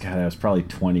was probably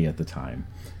 20 at the time.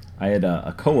 I had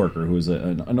a coworker who was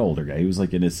an older guy. He was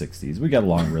like in his 60s. We got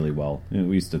along really well. You know,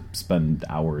 we used to spend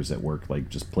hours at work, like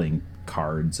just playing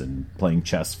cards and playing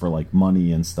chess for like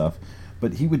money and stuff.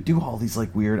 But he would do all these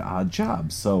like weird, odd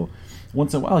jobs. So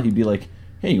once in a while, he'd be like,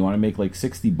 hey, you want to make like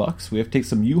 $60? We have to take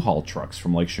some U-Haul trucks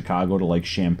from like Chicago to like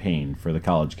Champaign for the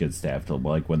college kids to have to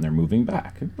like when they're moving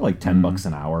back. Like $10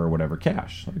 an hour or whatever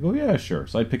cash. I go, yeah, sure.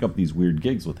 So I'd pick up these weird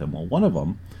gigs with him. Well, one of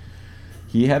them,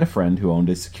 he had a friend who owned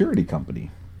a security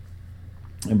company.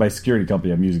 And by security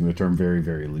company, I'm using the term very,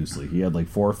 very loosely. He had like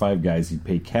 4 or 5 guys he'd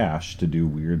pay cash to do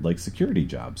weird like security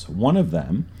jobs. One of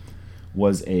them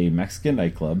was a Mexican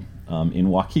nightclub in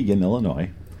Waukegan, Illinois.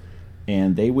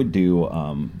 And they would do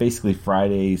basically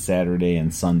Friday, Saturday,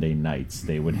 and Sunday nights.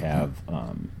 They would have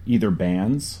either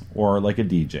bands or like a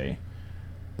DJ.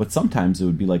 But sometimes it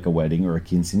would be like a wedding or a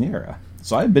quinceanera.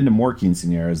 So I've been to more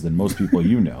quinceaneras than most people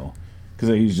you know. Because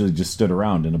I usually just stood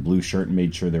around in a blue shirt and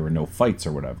made sure there were no fights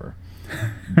or whatever.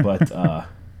 But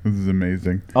this is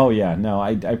amazing. Oh yeah, no,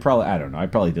 I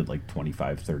probably did like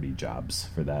 25, 30 jobs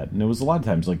for that. And it was a lot of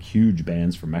times like huge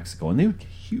bands from Mexico, and they would get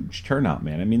huge turnout,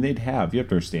 man. I mean, you have to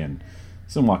understand,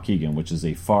 it's in Waukegan, which is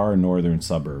a far northern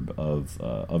suburb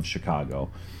of Chicago.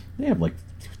 They have like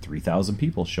 3,000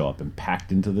 people show up and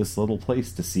packed into this little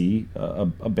place to see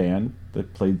a band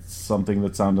that played something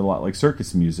that sounded a lot like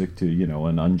circus music to,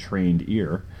 an untrained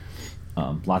ear.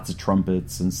 Lots of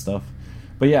trumpets and stuff.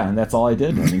 But yeah, and that's all I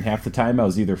did. I mean, half the time I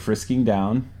was either frisking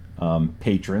down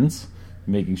patrons,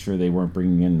 making sure they weren't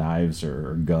bringing in knives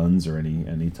or guns or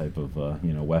any type of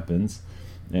weapons,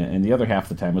 and the other half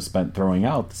the time was spent throwing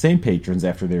out the same patrons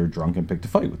after they were drunk and picked a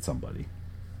fight with somebody.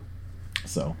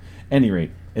 So, at any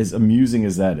rate, as amusing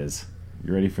as that is,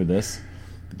 you ready for this?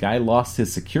 The guy lost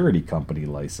his security company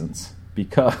license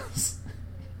because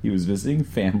he was visiting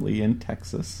family in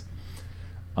Texas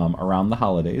around the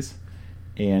holidays.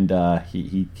 And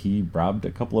he robbed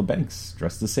a couple of banks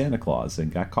dressed as Santa Claus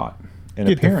and got caught. And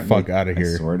Get the fuck out of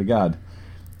here. I swear to God.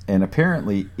 And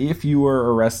apparently, if you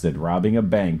were arrested robbing a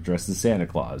bank dressed as Santa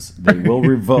Claus, they will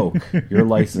revoke your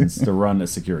license to run a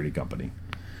security company.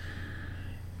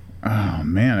 Oh,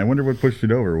 man. I wonder what pushed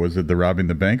it over. Was it the robbing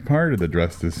the bank part or the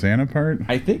dressed as Santa part?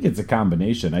 I think it's a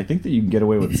combination. I think that you can get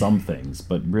away with some things,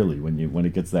 but really, when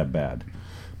it gets that bad.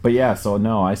 But yeah, so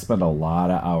no, I spent a lot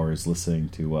of hours listening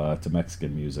to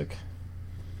Mexican music.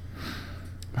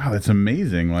 Wow, that's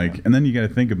amazing. Like, and then you got to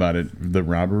think about it. The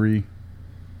robbery,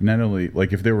 not only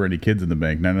like if there were any kids in the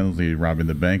bank, not only is he robbing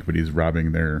the bank, but he's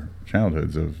robbing their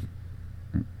childhoods of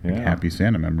happy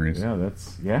Santa memories. Yeah,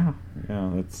 that's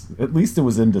at least it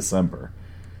was in December,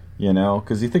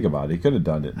 because you think about it, he could have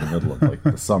done it in the middle of like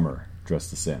the summer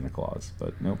dressed as Santa Claus,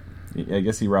 but nope. I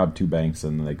guess he robbed 2 banks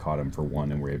and then they caught him for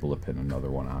one and were able to pin another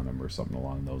one on him or something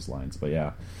along those lines. But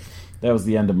yeah, that was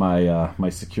the end of my my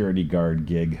security guard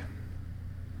gig.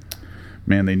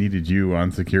 Man, they needed you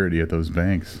on security at those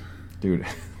banks, dude.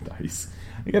 Nice.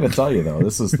 I gotta tell you though,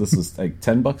 this was like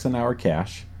 $10 an hour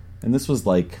cash, and this was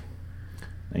like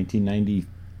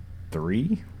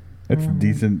 1993. That's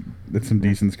decent. That's some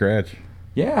decent scratch.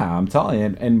 Yeah, I'm telling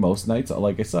you. And most nights,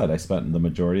 like I said, I spent the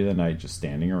majority of the night just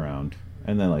standing around.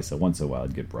 And then, like I said, once in a while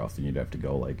it'd get rough, and you'd have to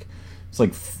go it's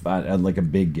like a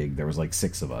big gig. There was like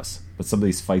 6 of us, but some of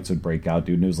these fights would break out,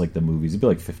 dude. And it was like the movies. It'd be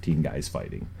like 15 guys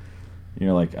fighting. And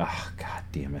you're like, oh, god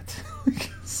damn it.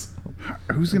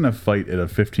 Who's gonna fight at a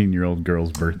 15-year-old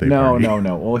girl's birthday party?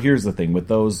 No. Well, here's the thing with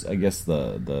those. I guess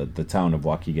the town of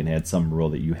Waukegan had some rule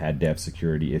that you had to have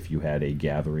security if you had a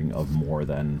gathering of more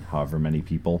than however many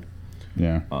people.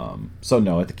 Yeah. So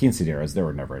no, at the quinceañeras there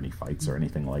were never any fights or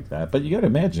anything like that. But you got to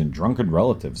imagine drunken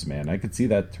relatives, man. I could see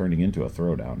that turning into a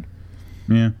throwdown.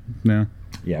 Yeah.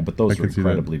 Yeah, but those were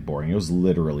incredibly boring. It was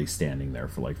literally standing there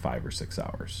for like 5 or 6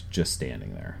 hours, just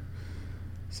standing there.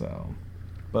 So,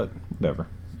 but whatever.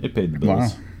 It paid the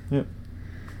bills. Wow. Yep.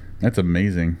 That's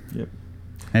amazing. Yep.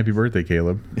 Happy birthday,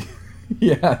 Caleb.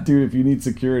 Yeah, dude. If you need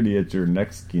security at your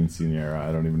next quinceañera,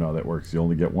 I don't even know how that works. You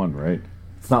only get one, right?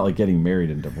 It's not like getting married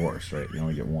and divorced, right? You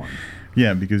only get one.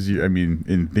 Yeah, because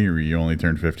in theory, you only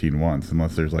turn 15 once,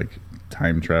 unless there's like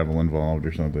time travel involved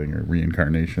or something, or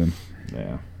reincarnation.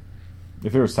 Yeah.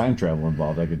 If there was time travel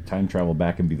involved, I could time travel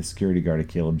back and be the security guard at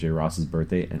Caleb J. Ross's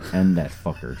birthday and end that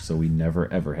fucker, so we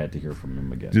never ever had to hear from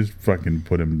him again. Just fucking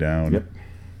put him down. Yep.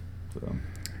 So.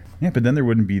 Yeah, but then there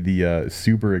wouldn't be the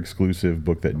super exclusive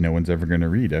book that no one's ever going to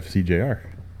read, FCJR.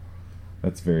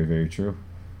 That's very, very true.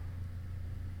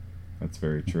 That's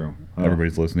very true. Oh.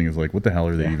 Everybody's listening is like, what the hell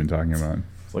are they even talking about?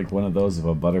 It's like one of those if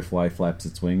a butterfly flaps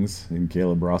its wings in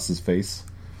Caleb Ross's face.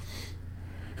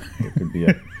 It could be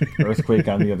an earthquake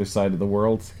on the other side of the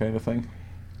world kind of thing.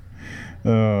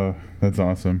 Oh, that's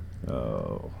awesome.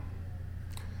 Oh.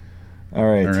 All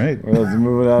right. Well, let's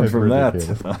move on from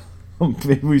that.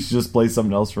 Maybe we should just play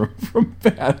something else from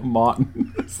Adam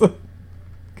Martin. God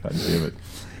damn it.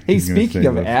 Hey, speaking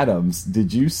of Adams,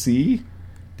 did you see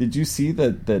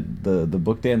that the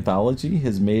booked anthology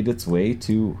has made its way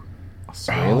to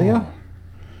Australia? Oh,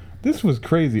 this was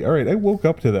crazy. All right, I woke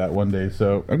up to that one day,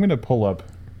 so I'm going to pull up.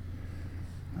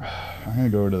 I'm going to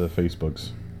go over to the Facebooks.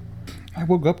 I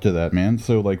woke up to that, man.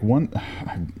 So like I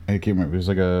can't remember. It was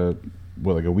like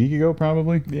a week ago,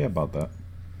 probably. Yeah, about that.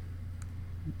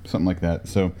 Something like that.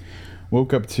 So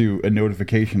woke up to a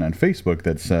notification on Facebook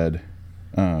that said,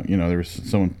 there was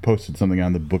someone posted something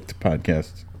on the Booked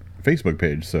Podcast Facebook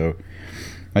page. So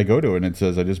I go to it and it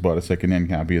says I just bought a secondhand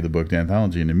copy of the Booked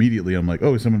Anthology, and immediately I'm like,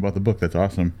 oh, someone bought the book. That's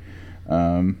awesome.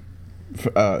 But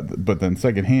then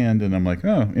secondhand, and I'm like,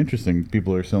 oh, interesting.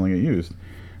 People are selling it used.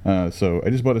 So I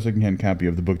just bought a secondhand copy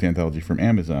of the Booked Anthology from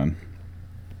Amazon.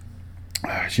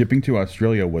 Shipping to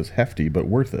Australia was hefty, but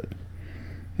worth it.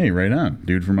 Hey, right on.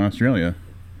 Dude from Australia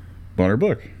bought our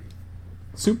book.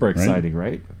 Super exciting,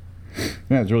 right?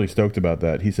 Yeah, I was really stoked about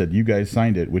that. He said, you guys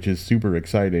signed it, which is super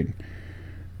exciting.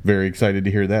 Very excited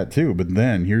to hear that, too. But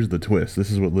then, here's the twist.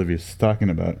 This is what Livius talking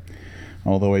about.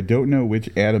 Although I don't know which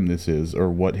Adam this is or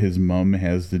what his mum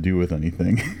has to do with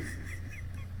anything.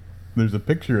 There's a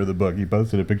picture of the book. He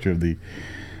posted a picture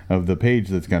of the page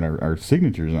that's got our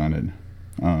signatures on it.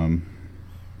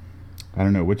 I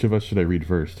don't know. Which of us should I read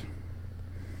first?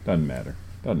 Doesn't matter.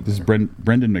 This is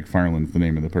Brendan McFarland's the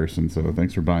name of the person, so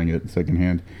thanks for buying it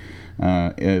secondhand.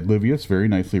 Livius very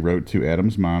nicely wrote, to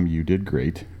Adam's mom, you did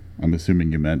great. I'm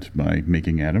assuming you meant by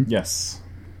making Adam. Yes.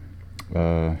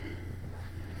 I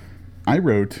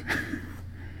wrote,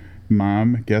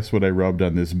 Mom, guess what I rubbed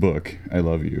on this book? I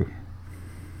love you.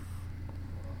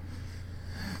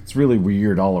 It's really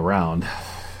weird all around.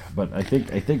 But I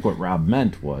think what Rob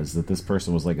meant was that this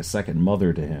person was like a second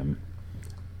mother to him,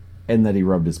 and that he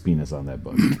rubbed his penis on that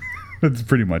book. That's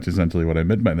pretty much essentially what I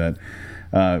meant by that.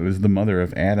 It was the mother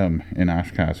of Adam in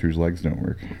Oshkosh whose legs don't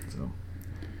work. So,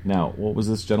 now, what was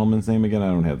this gentleman's name again? I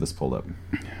don't have this pulled up.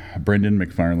 Brendan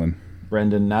McFarland.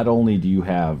 Brendan, not only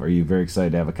are you very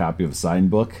excited to have a copy of a signed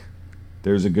book,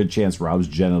 there's a good chance Rob's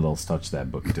genitals touched that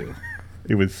book too.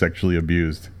 It was sexually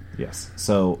abused. Yes.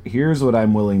 So here's what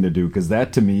I'm willing to do, because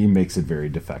that to me makes it very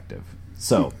defective.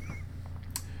 So,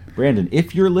 Brandon,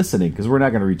 if you're listening, because we're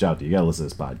not going to reach out to you, you got to listen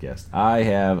to this podcast, I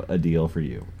have a deal for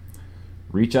you.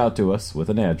 Reach out to us with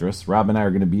an address. Rob and I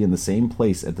are going to be in the same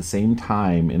place at the same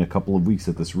time in a couple of weeks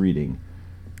at this reading.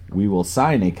 We will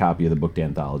sign a copy of the Booked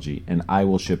Anthology, and I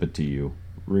will ship it to you,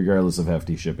 regardless of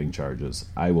hefty shipping charges.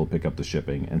 I will pick up the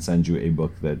shipping and send you a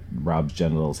book that Rob's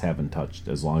genitals haven't touched,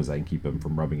 as long as I can keep him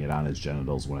from rubbing it on his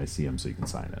genitals when I see him, so you can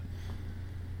sign it.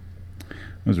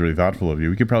 That was really thoughtful of you.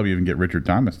 We could probably even get Richard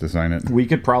Thomas to sign it. We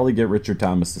could probably get Richard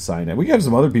Thomas to sign it. We could have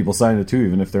some other people sign it too,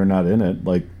 even if they're not in it.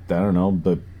 Like, I don't know,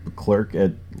 the clerk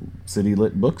at City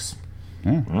Lit Books.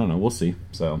 Yeah. I don't know. We'll see.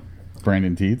 So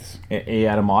Brandon Teets.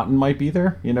 Adam Otten might be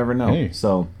there. You never know. Hey.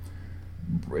 So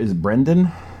is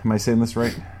Brendan? Am I saying this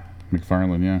right?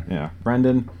 McFarland, yeah. Yeah.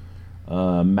 Brendan,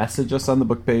 message us on the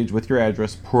book page with your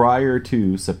address prior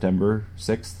to September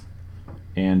 6th,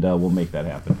 and we'll make that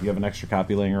happen. Do you have an extra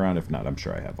copy laying around? If not, I'm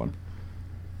sure I have one.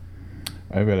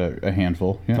 I've got a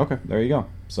handful, yeah. Okay, there you go.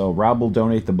 So Rob will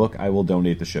donate the book. I will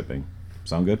donate the shipping.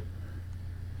 Sound good?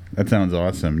 That sounds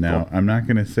awesome. Now, Cool. I'm not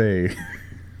going to say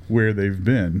where they've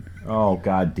been. Oh,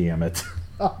 God damn it.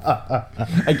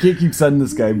 I can't keep sending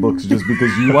this guy books just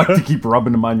because you like to keep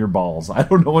rubbing them on your balls. I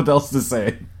don't know what else to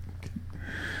say.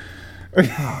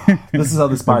 This is how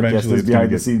this podcast Eventually is it's behind gonna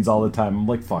the get- scenes all the time. I'm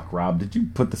like, fuck, Rob, did you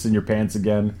put this in your pants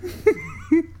again?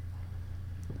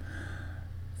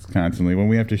 It's constantly. When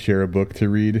we have to share a book to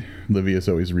read, Livius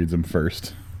always reads them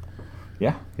first.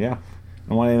 Yeah. And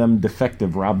one of them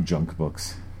defective Rob junk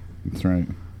books. That's right.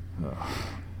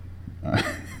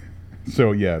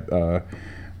 So, yeah.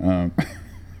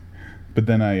 But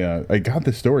then I got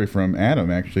the story from Adam,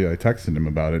 actually. I texted him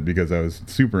about it because I was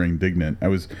super indignant. I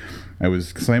was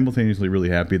simultaneously really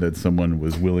happy that someone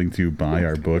was willing to buy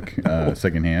our book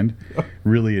secondhand,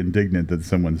 really indignant that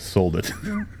someone sold it.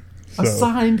 A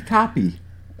signed copy.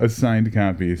 A signed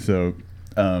copy. So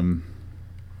I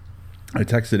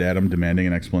texted Adam demanding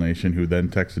an explanation, who then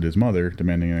texted his mother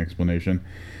demanding an explanation.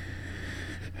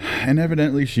 And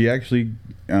evidently she actually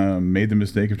made the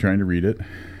mistake of trying to read it.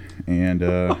 And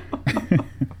No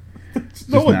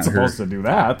one's supposed to do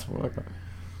that.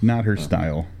 not her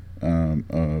style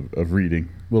of reading.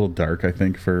 A little dark, I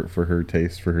think, for her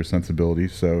taste, for her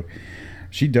sensibilities. So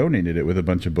she donated it with a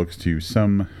bunch of books to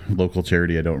some local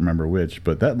charity. I don't remember which,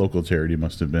 but that local charity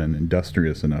must have been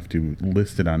industrious enough to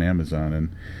list it on Amazon and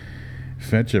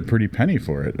fetch a pretty penny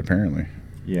for it, apparently.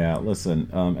 Yeah, listen,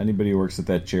 anybody who works at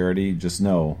that charity, just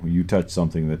know you touched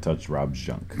something that touched Rob's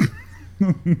junk.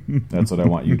 That's what I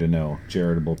want you to know.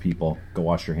 Charitable people, go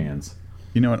wash your hands.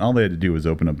 You know what? All they had to do was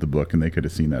open up the book, and they could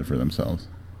have seen that for themselves.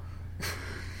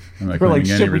 I'm not We're like,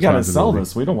 claiming any shit, we gotta sell responsibility.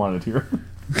 this. We don't want it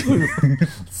here.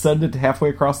 Send it halfway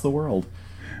across the world.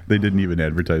 They didn't even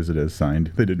advertise it as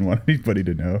signed. They didn't want anybody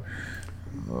to know.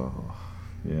 Oh,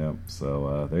 yeah.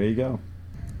 So there you go.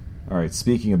 All right.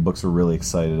 Speaking of books we're really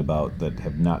excited about that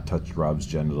have not touched Rob's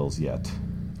genitals yet.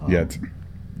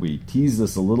 We teased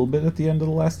this a little bit at the end of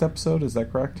the last episode. Is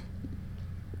that correct?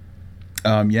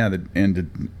 Yeah,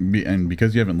 and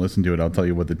because you haven't listened to it, I'll tell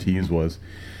you what the tease was.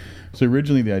 So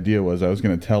originally the idea was I was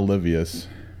going to tell Livius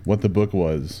what the book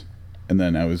was, and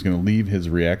then I was going to leave his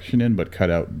reaction in, but cut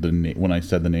out when I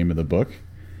said the name of the book.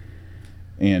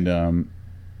 And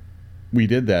we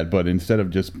did that, but instead of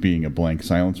just being a blank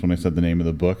silence when I said the name of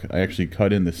the book, I actually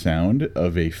cut in the sound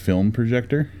of a film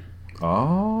projector.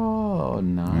 Oh,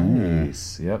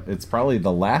 nice. Yep, it's probably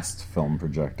the last film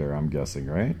projector, I'm guessing,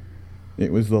 right?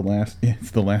 It was the last.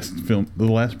 It's the last film, the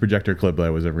last projector clip that I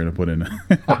was ever going to put in an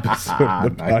episode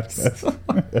of the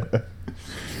podcast.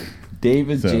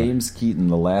 David James Keaton,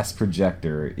 The Last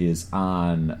Projector, is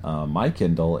on my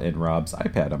Kindle and Rob's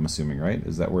iPad, I'm assuming, right?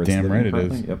 Is that where it's damn right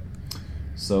currently? it is. Yep.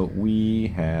 So we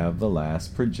have The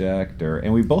Last Projector,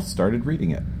 and we both started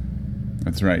reading it.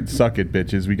 That's right. Suck it,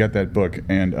 bitches. We got that book,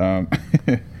 and I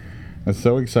was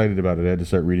so excited about it. I had to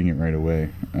start reading it right away.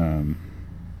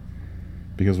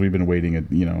 Because we've been waiting,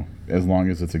 as long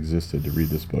as it's existed to read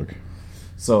this book.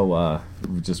 So,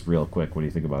 just real quick, what do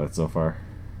you think about it so far?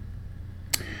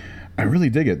 I really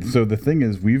dig it. So the thing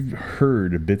is, we've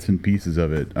heard bits and pieces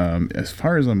of it. As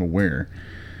far as I'm aware,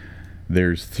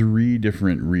 there's 3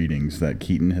 different readings that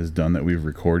Keaton has done that we've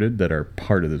recorded that are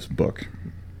part of this book.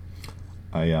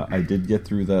 I did get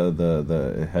through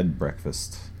the head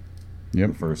breakfast.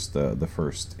 Yep. The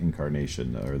first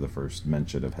incarnation or the first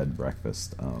mention of head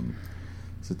breakfast.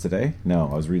 Is it today? No,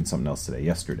 I was reading something else today.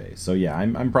 Yesterday. So yeah,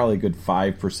 I'm probably a good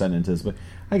 5% into this, but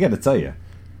I got to tell you,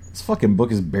 this fucking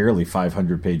book is barely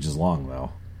 500 pages long,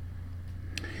 though.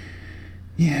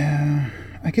 Yeah,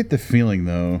 I get the feeling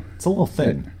though it's a little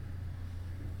thin.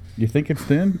 You think it's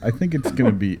thin? I think it's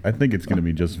gonna be. I think it's gonna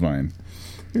be just fine.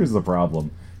 Here's the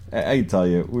problem. I can tell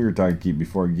you, we were talking to Geet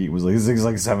before. Geet was like, "This thing's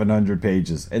like 700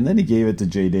 pages," and then he gave it to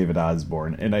J. David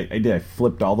Osborne, and I did. I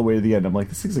flipped all the way to the end. I'm like,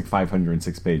 "This thing's like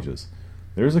 506 pages."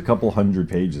 There's a couple hundred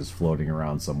pages floating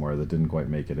around somewhere that didn't quite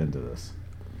make it into this.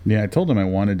 Yeah, I told him I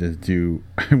wanted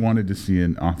to see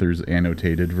an author's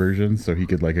annotated version so he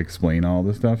could explain all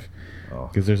the stuff.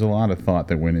 Because there's a lot of thought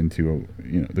that went into,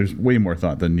 there's way more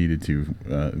thought than needed to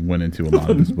went into a lot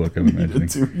of this book. I'm imagining.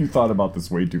 You thought about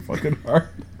this way too fucking hard.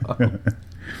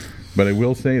 But I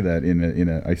will say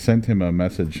that I sent him a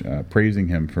message praising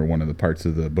him for one of the parts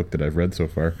of the book that I've read so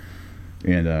far,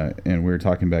 and we were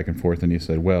talking back and forth, and he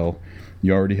said, "Well,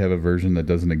 you already have a version that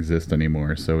doesn't exist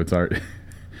anymore, so it's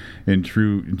in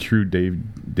true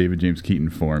David James Keaton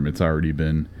form, it's already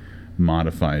been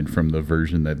modified from the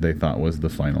version that they thought was the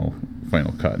final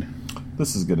cut."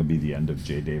 This is going to be the end of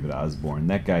J. David Osborne.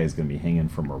 That guy is going to be hanging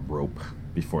from a rope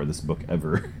before this book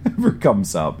ever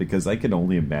comes out, because I can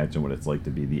only imagine what it's like to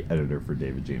be the editor for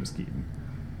David James Keaton.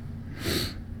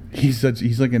 He's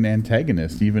like an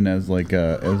antagonist, even as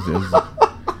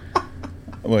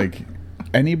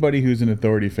anybody who's an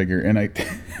authority figure, and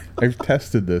I've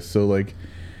tested this, so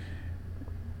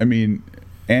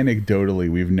anecdotally,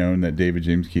 we've known that David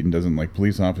James Keaton doesn't like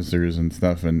police officers and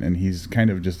stuff, and he's kind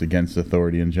of just against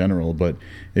authority in general, but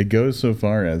it goes so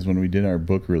far as when we did our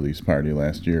book release party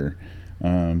last year,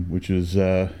 which was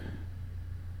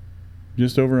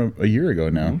just over a year ago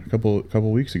now. Mm-hmm. A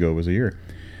couple weeks ago was a year.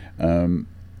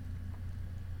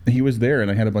 He was there,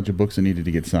 and I had a bunch of books that needed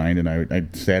to get signed, and I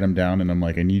sat him down, and I'm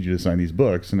like, "I need you to sign these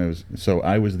books," and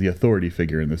I was the authority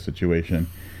figure in this situation.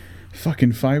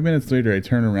 Fucking 5 minutes later, I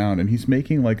turn around, and he's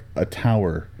making a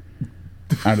tower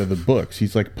out of the books.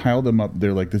 He's piled them up.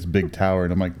 They're this big tower,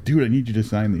 and I'm like, "Dude, I need you to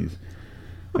sign these."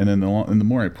 And then the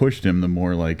more I pushed him, the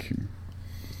more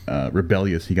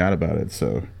rebellious he got about it.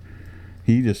 So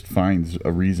he just finds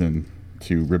a reason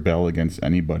to rebel against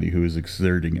anybody who is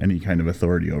exerting any kind of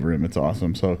authority over him. It's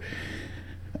awesome. So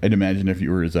I'd imagine if you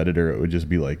were his editor, it would just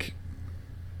be it'd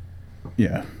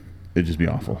just be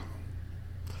awful.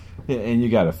 Yeah, and you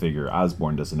got to figure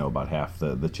Osborne doesn't know about half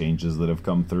the changes that have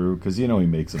come through, because he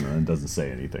makes them and then doesn't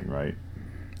say anything, right?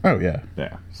 Oh yeah.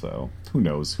 Yeah. So who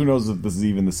knows? Who knows if this is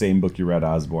even the same book you read,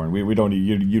 Osborne? We don't.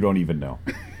 You don't even know.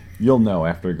 You'll know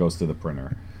after it goes to the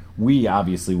printer. We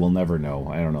obviously will never know.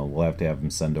 I don't know. We'll have to have him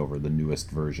send over the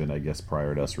newest version, I guess,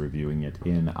 prior to us reviewing it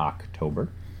in October.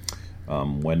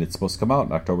 When it's supposed to come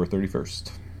out, October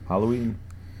 31st. Halloween.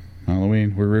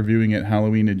 We're reviewing it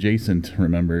Halloween adjacent,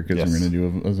 remember, because Yes. we're going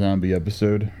to do a zombie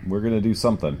episode. We're going to do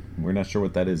something. We're not sure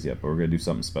what that is yet, but we're going to do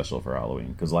something special for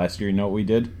Halloween. Because last year, you know what we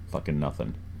did? Fucking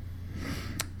nothing.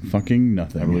 Fucking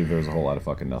nothing. I believe there was a whole lot of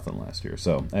fucking nothing last year.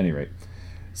 So, at any rate.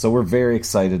 So we're very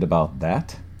excited about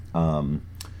that.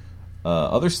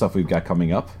 Other stuff we've got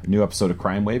coming up. A new episode of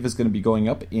Crime Wave is going to be going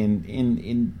up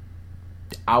in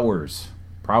hours.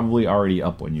 Probably already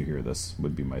up when you hear this,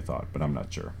 would be my thought. But I'm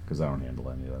not sure, because I don't handle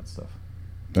any of that stuff.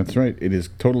 That's right. It is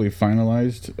totally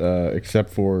finalized,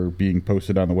 except for being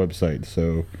posted on the website.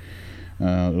 So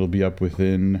it'll be up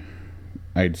within,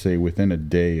 I'd say, within a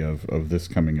day of this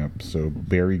coming up. So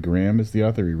Barry Graham is the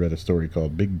author. He read a story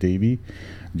called Big Davy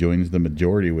Joins the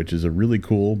Majority, which is a really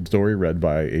cool story read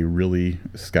by a really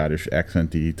Scottish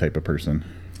accenty type of person.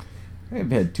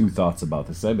 I've had two thoughts about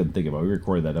this. I've been thinking about it. We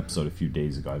recorded that episode a few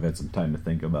days ago. I've had some time to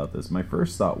think about this. My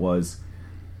first thought was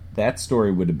that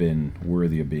story would have been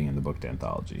worthy of being in the booked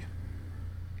anthology.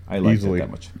 I liked it that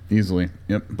much. Easily,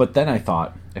 yep. But then I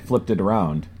thought, I flipped it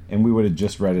around, and we would have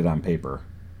just read it on paper.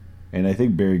 And I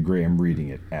think Barry Graham reading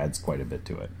it adds quite a bit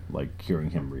to it, like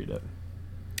hearing him read it.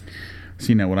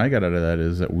 See, now what I got out of that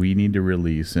is that we need to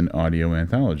release an audio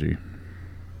anthology.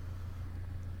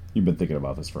 You've been thinking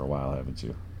about this for a while, haven't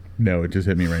you? No, it just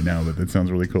hit me right now, but that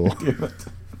sounds really cool.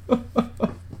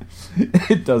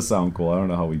 It does sound cool. I don't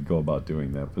know how we'd go about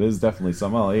doing that, but it is definitely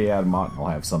something. Well, hey, Adam Mott will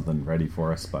have something ready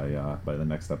for us by the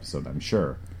next episode, I'm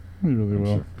sure. We really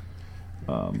will.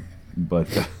 Sure.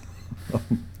 But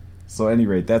so at any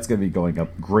rate, that's going to be going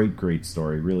up. Great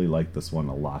story. Really like this one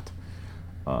a lot.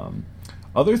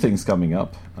 Other things coming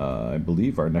up, I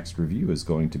believe our next review is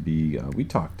going to be, we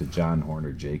talked to John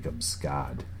Horner Jacobs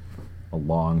Scott a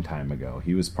long time ago.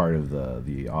 He was part of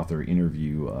the author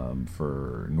interview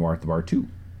for Noir at the Bar 2.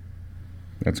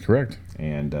 That's correct.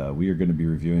 And we are going to be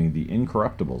reviewing The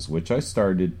Incorruptibles, which I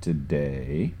started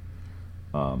today.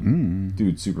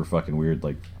 Dude, super fucking weird,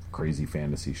 like crazy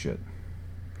fantasy shit.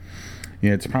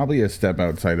 Yeah, it's probably a step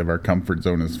outside of our comfort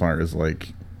zone as far as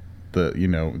like the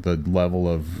level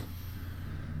of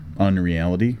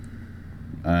unreality.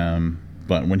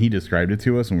 But when he described it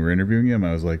to us when we were interviewing him,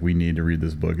 I was like, we need to read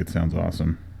this book. It sounds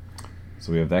awesome.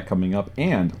 So we have that coming up.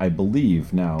 And I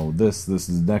believe now this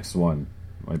is the next one.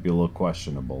 Might be a little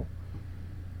questionable.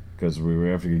 Because we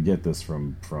were after to get this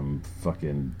from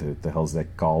fucking, the hell's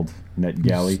that called?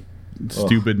 NetGalley?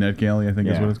 Stupid NetGalley, I think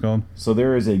is what it's called. So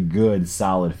there is a good,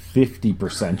 solid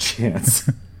 50% chance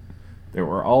that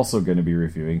we're also going to be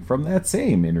reviewing from that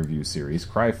same interview series,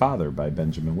 Cry Father by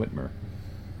Benjamin Whitmer.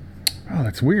 Oh,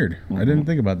 that's weird. I didn't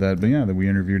think about that. But yeah, that we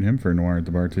interviewed him for Noir at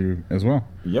the Bar 2 as well.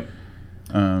 Yep.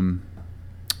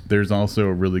 There's also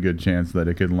a really good chance that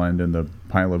it could land in the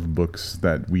pile of books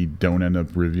that we don't end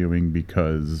up reviewing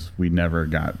because we never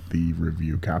got the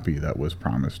review copy that was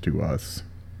promised to us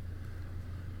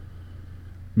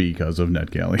because of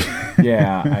NetGalley.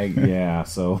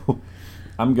 So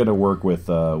I'm gonna work with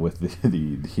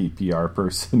the PR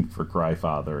person for Cry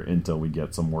Father until we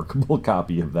get some workable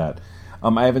copy of that.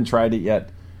 I haven't tried it yet,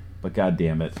 but god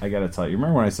damn it, I gotta tell you.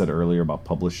 Remember when I said earlier about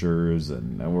publishers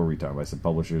and what were we talking about? I said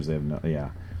publishers, they have no.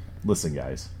 Yeah, listen,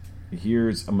 guys.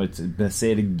 I'm gonna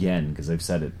say it again because I've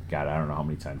said it. God, I don't know how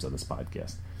many times on this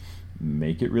podcast.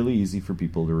 Make it really easy for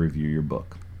people to review your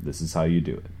book. This is how you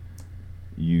do it.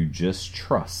 You just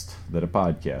trust that a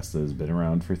podcast that has been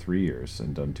around for 3 years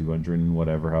and done 200 and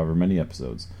however many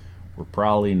episodes, we're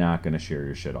probably not going to share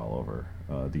your shit all over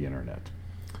the internet.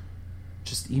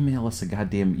 Just email us a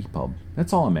goddamn EPUB.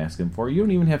 That's all I'm asking for. You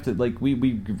don't even have to, like,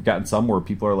 we've gotten some where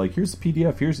people are like, here's the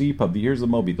PDF, here's the EPUB, here's the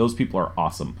Mobi. Those people are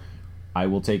awesome. I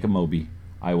will take a Mobi.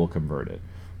 I will convert it.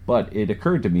 But it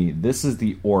occurred to me, this is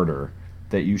the order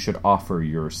that you should offer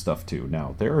your stuff to.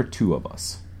 Now, there are two of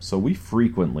us. So we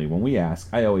frequently, when we ask,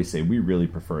 I always say we really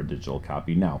prefer a digital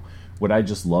copy. Now, would I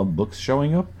just love books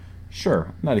showing up? Sure.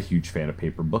 I'm not a huge fan of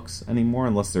paper books anymore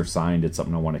unless they're signed. It's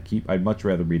something I want to keep. I'd much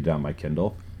rather read it on my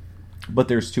Kindle. But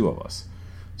there's two of us.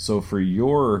 So for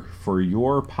your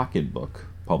pocketbook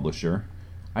publisher,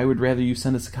 I would rather you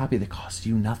send us a copy that costs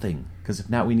you nothing. Because if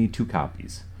not, we need 2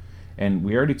 copies. And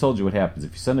we already told you what happens.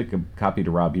 If you send a copy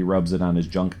to Rob, he rubs it on his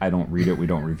junk. I don't read it. We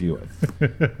don't review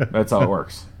it. That's how it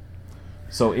works.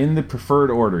 So in the preferred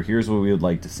order, here's what we would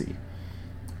like to see.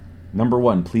 Number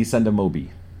 1, please send a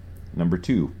Mobi. Number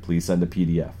 2, please send a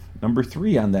PDF. Number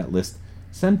 3 on that list,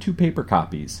 send 2 paper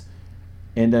copies.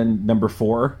 And then number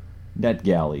 4,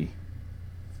 NetGalley.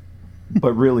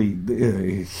 But really,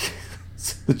 the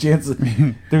chances,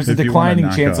 there's a declining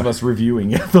chance of us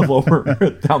reviewing it the lower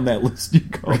down that list you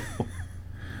go.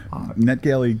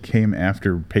 NetGalley came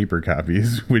after paper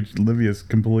copies, which Livius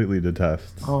completely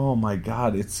detests. Oh my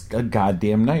god, it's a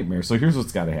goddamn nightmare. So here's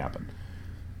what's got to happen.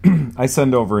 I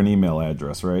send over an email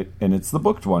address, right? And it's the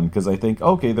booked one because I think,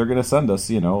 okay, they're going to send us,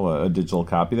 a digital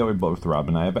copy that way both Rob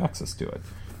and I have access to it.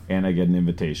 And I get an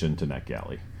invitation to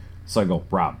NetGalley. So I go,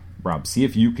 Rob, Rob, see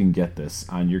if you can get this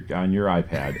on your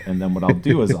iPad, and then what I'll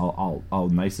do is I'll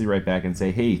nicely write back and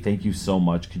say, hey, thank you so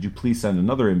much. Could you please send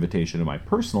another invitation to my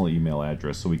personal email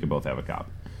address so we can both have a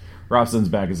copy? Rob sends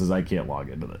back and says, I can't log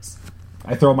into this.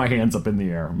 I throw my hands up in the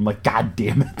air. I'm like, God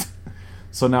damn it.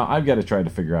 So now I've got to try to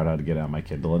figure out how to get it on my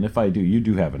Kindle. And if I do, you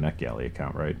do have a NetGalley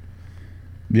account, right?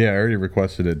 Yeah, I already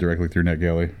requested it directly through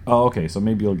NetGalley. Oh, okay. So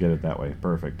maybe you'll get it that way.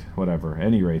 Perfect. Whatever. At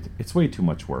any rate, it's way too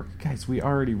much work. Guys, we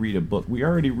already read a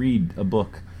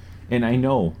book. And I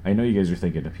know you guys are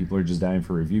thinking that people are just dying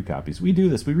for review copies. We do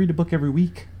this. We read a book every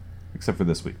week, except for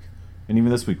this week. And even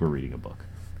this week we're reading a book.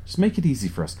 Just make it easy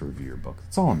for us to review your book.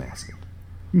 That's all I'm asking.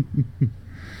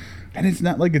 And it's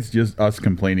not like it's just us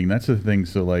complaining. That's the thing.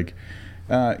 So, like,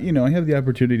 I have the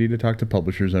opportunity to talk to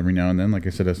publishers every now and then. Like I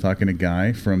said, I was talking to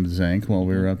Guy from Zank while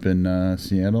we were up in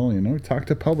Seattle. We talk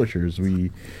to publishers. We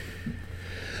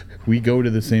go to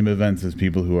the same events as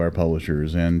people who are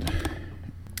publishers. And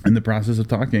in the process of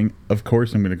talking, of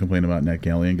course, I'm going to complain about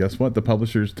NetGalley. And guess what? The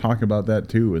publishers talk about that,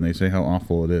 too, and they say how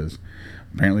awful it is.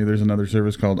 Apparently, there's another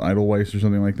service called Edelweiss or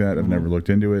something like that. I've never looked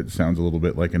into it. Sounds a little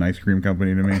bit like an ice cream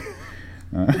company to me.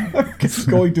 I'm just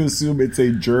going to assume it's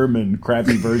a German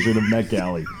crappy version of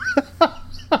NetGalley.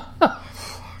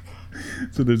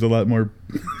 So there's a lot more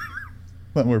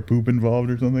poop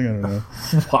involved or something? I don't know.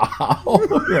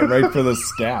 Wow. Yeah, right for the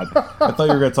scat. I thought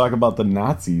you were going to talk about the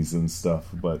Nazis and stuff,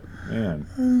 but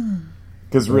man.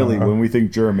 Because really, when we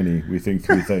think Germany, we think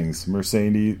three things.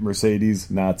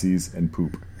 Mercedes, Nazis, and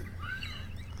poop.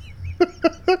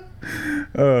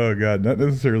 Oh, God. Not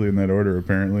necessarily in that order,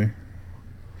 apparently.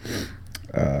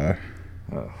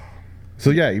 So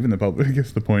yeah, even I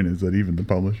guess the point is that even the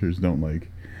publishers don't like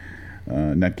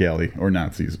NetGalley or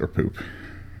Nazis or poop.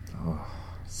 Oh,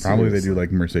 probably they do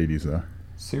like Mercedes though.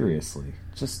 Seriously,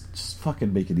 just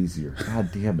fucking make it easier.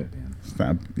 God damn it, man.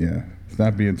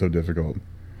 Stop being so difficult.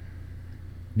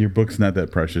 Your book's not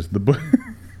that precious. The book,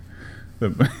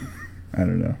 I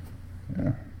don't know.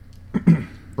 Yeah.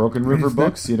 Broken River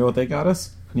Books. You know what they got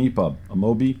us? An EPUB, a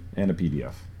Mobi, and a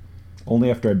PDF.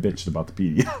 Only after I bitched about the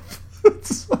PDF.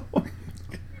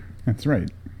 That's right.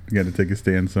 You got to take a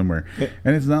stand somewhere.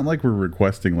 And it's not like we're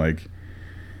requesting like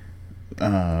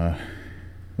the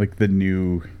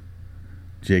new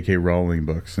J.K. Rowling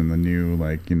books and the new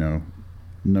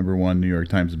number one New York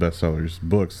Times bestsellers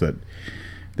books that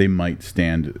they might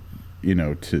stand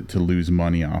to lose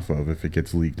money off of if it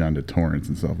gets leaked onto torrents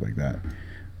and stuff like that.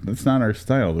 That's not our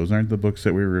style. Those aren't the books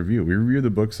that we review. We review the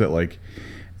books that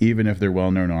even if they're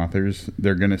well-known authors,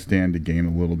 they're going to stand to gain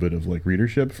a little bit of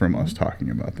readership from us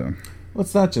talking about them. Well,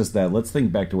 it's not just that. Let's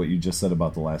think back to what you just said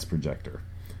about The Last Projector.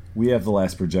 We have The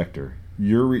Last Projector.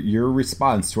 Your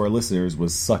response to our listeners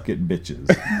was "suck it, bitches."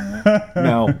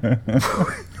 Now,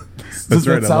 does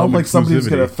that sound like somebody's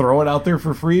going to throw it out there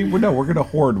for free? No, we're going to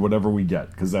hoard whatever we get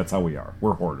because that's how we are.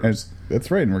 We're hoarders. That's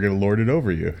right, and we're going to lord it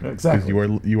over you. Exactly.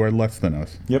 Because you are less than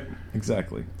us. Yep,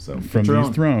 exactly. So from these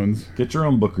thrones, get your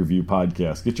own book review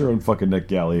podcast. Get your own fucking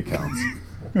NetGalley accounts.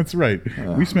 That's right.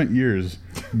 We spent years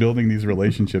building these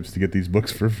relationships to get these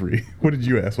books for free. What did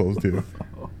you assholes do?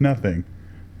 Nothing.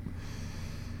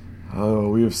 Oh,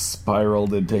 we have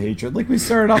spiraled into hatred. We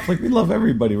started off we love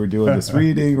everybody. We're doing this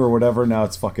reading or whatever. Now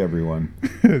it's fuck everyone.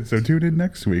 So tune in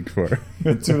next week tune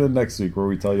in next week where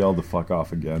we tell you all to fuck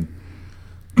off again.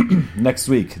 Next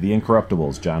week, The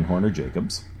Incorruptibles, John Horner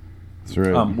Jacobs. That's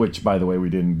right. Which, by the way, we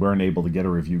weren't able to get a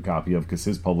review copy of because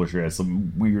his publisher has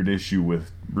some weird issue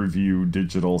with Review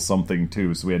Digital something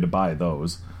too, so we had to buy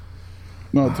those.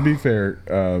 No, to be fair,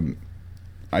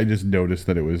 I just noticed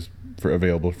that it was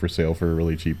available for sale for a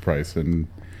really cheap price, and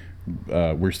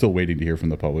we're still waiting to hear from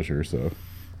the publisher, so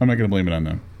I'm not going to blame it on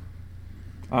them.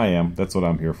 I am. That's what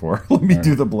I'm here for. Let me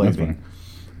do the blaming.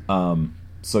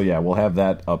 So yeah, we'll have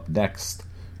that up next.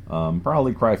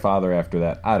 Probably Cry Father after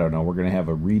that. I don't know. We're going to have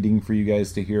a reading for you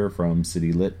guys to hear from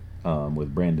City Lit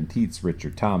with Brandon Teets,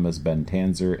 Richard Thomas, Ben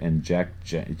Tanzer, and Jack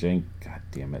God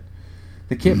damn it.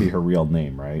 That can't be her real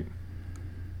name, right?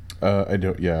 I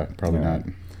don't. Yeah, probably not.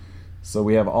 So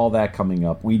we have all that coming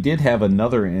up. We did have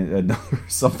another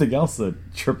something else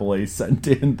that AAA sent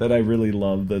in that I really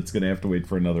love that's going to have to wait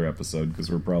for another episode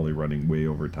because we're probably running way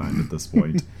over time at this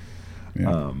point.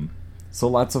 Yeah. So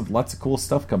lots of cool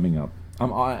stuff coming up.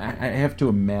 I have to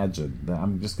imagine that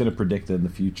I'm just going to predict that in the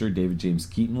future David James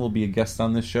Keaton will be a guest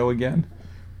on this show again,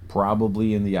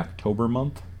 probably in the October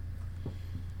month.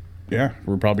 Yeah,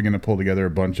 we're probably going to pull together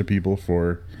a bunch of people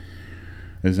for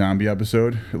a zombie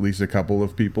episode, at least a couple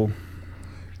of people.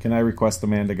 Can I request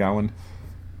Amanda Gowan?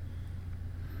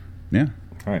 Yeah.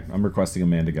 All right, I'm requesting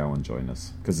Amanda Gowan join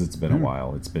us because it's been a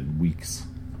while. It's been weeks.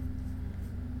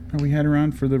 Oh, we had her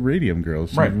on for the Radium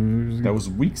Girls. Right. That was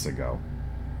weeks ago.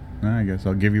 I guess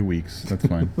I'll give you weeks. That's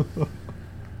fine.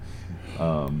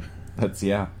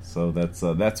 So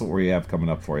that's what we have coming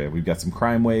up for you. We've got some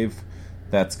Crime Wave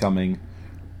that's coming.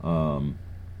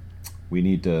 We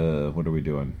need to. What are we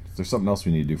doing? There's something else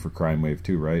we need to do for Crime Wave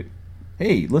too, right?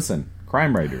 Hey, listen,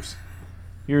 crime writers.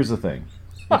 Here's the thing.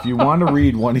 If you want to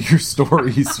read one of your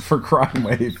stories for Crime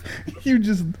Wave, you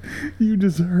just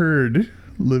heard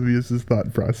Livius's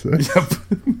thought process.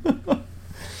 Yep.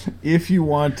 If you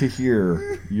want to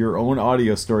hear your own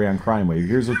audio story on Crime Wave,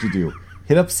 here's what you do.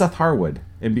 Hit up Seth Harwood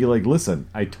and be like, listen,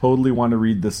 I totally want to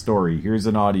read this story. Here's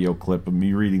an audio clip of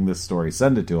me reading this story.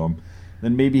 Send it to him.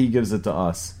 Then maybe he gives it to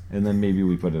us, and then maybe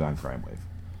we put it on Crime Wave.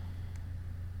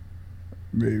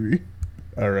 Maybe.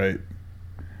 All right.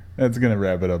 That's going to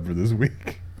wrap it up for this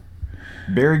week.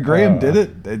 Barry Graham did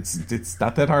it. It's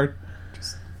not that hard.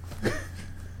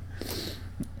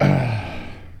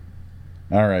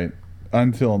 All right.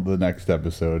 Until the next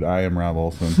episode, I am Rob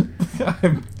Olson.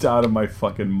 I'm out of my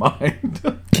fucking mind.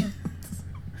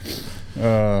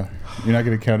 You're not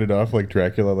going to count it off like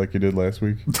Dracula like you did last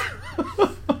week?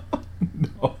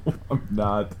 No, I'm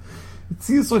not.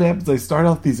 See, this is what happens. I start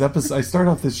off these episodes. I start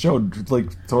off this show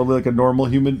like totally like a normal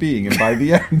human being, and by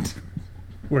the end,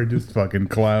 we're just fucking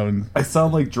clowns. I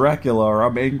sound like Dracula, or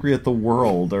I'm angry at the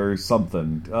world, or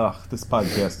something. Ugh, this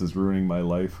podcast is ruining my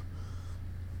life.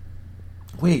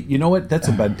 Wait, you know what? That's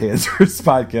what Ben Tanzer's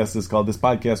podcast is called. This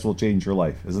podcast will change your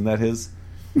life. Isn't that his?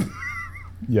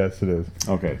 Yes, it is.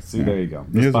 Okay, see, there you go.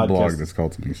 He has a blog that's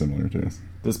called something similar to this.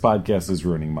 This podcast is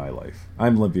ruining my life.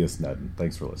 I'm Livius Nedden.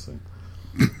 Thanks for listening.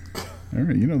 All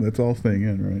right, that's all staying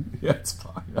in, right? Yeah, it's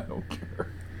fine. I don't care.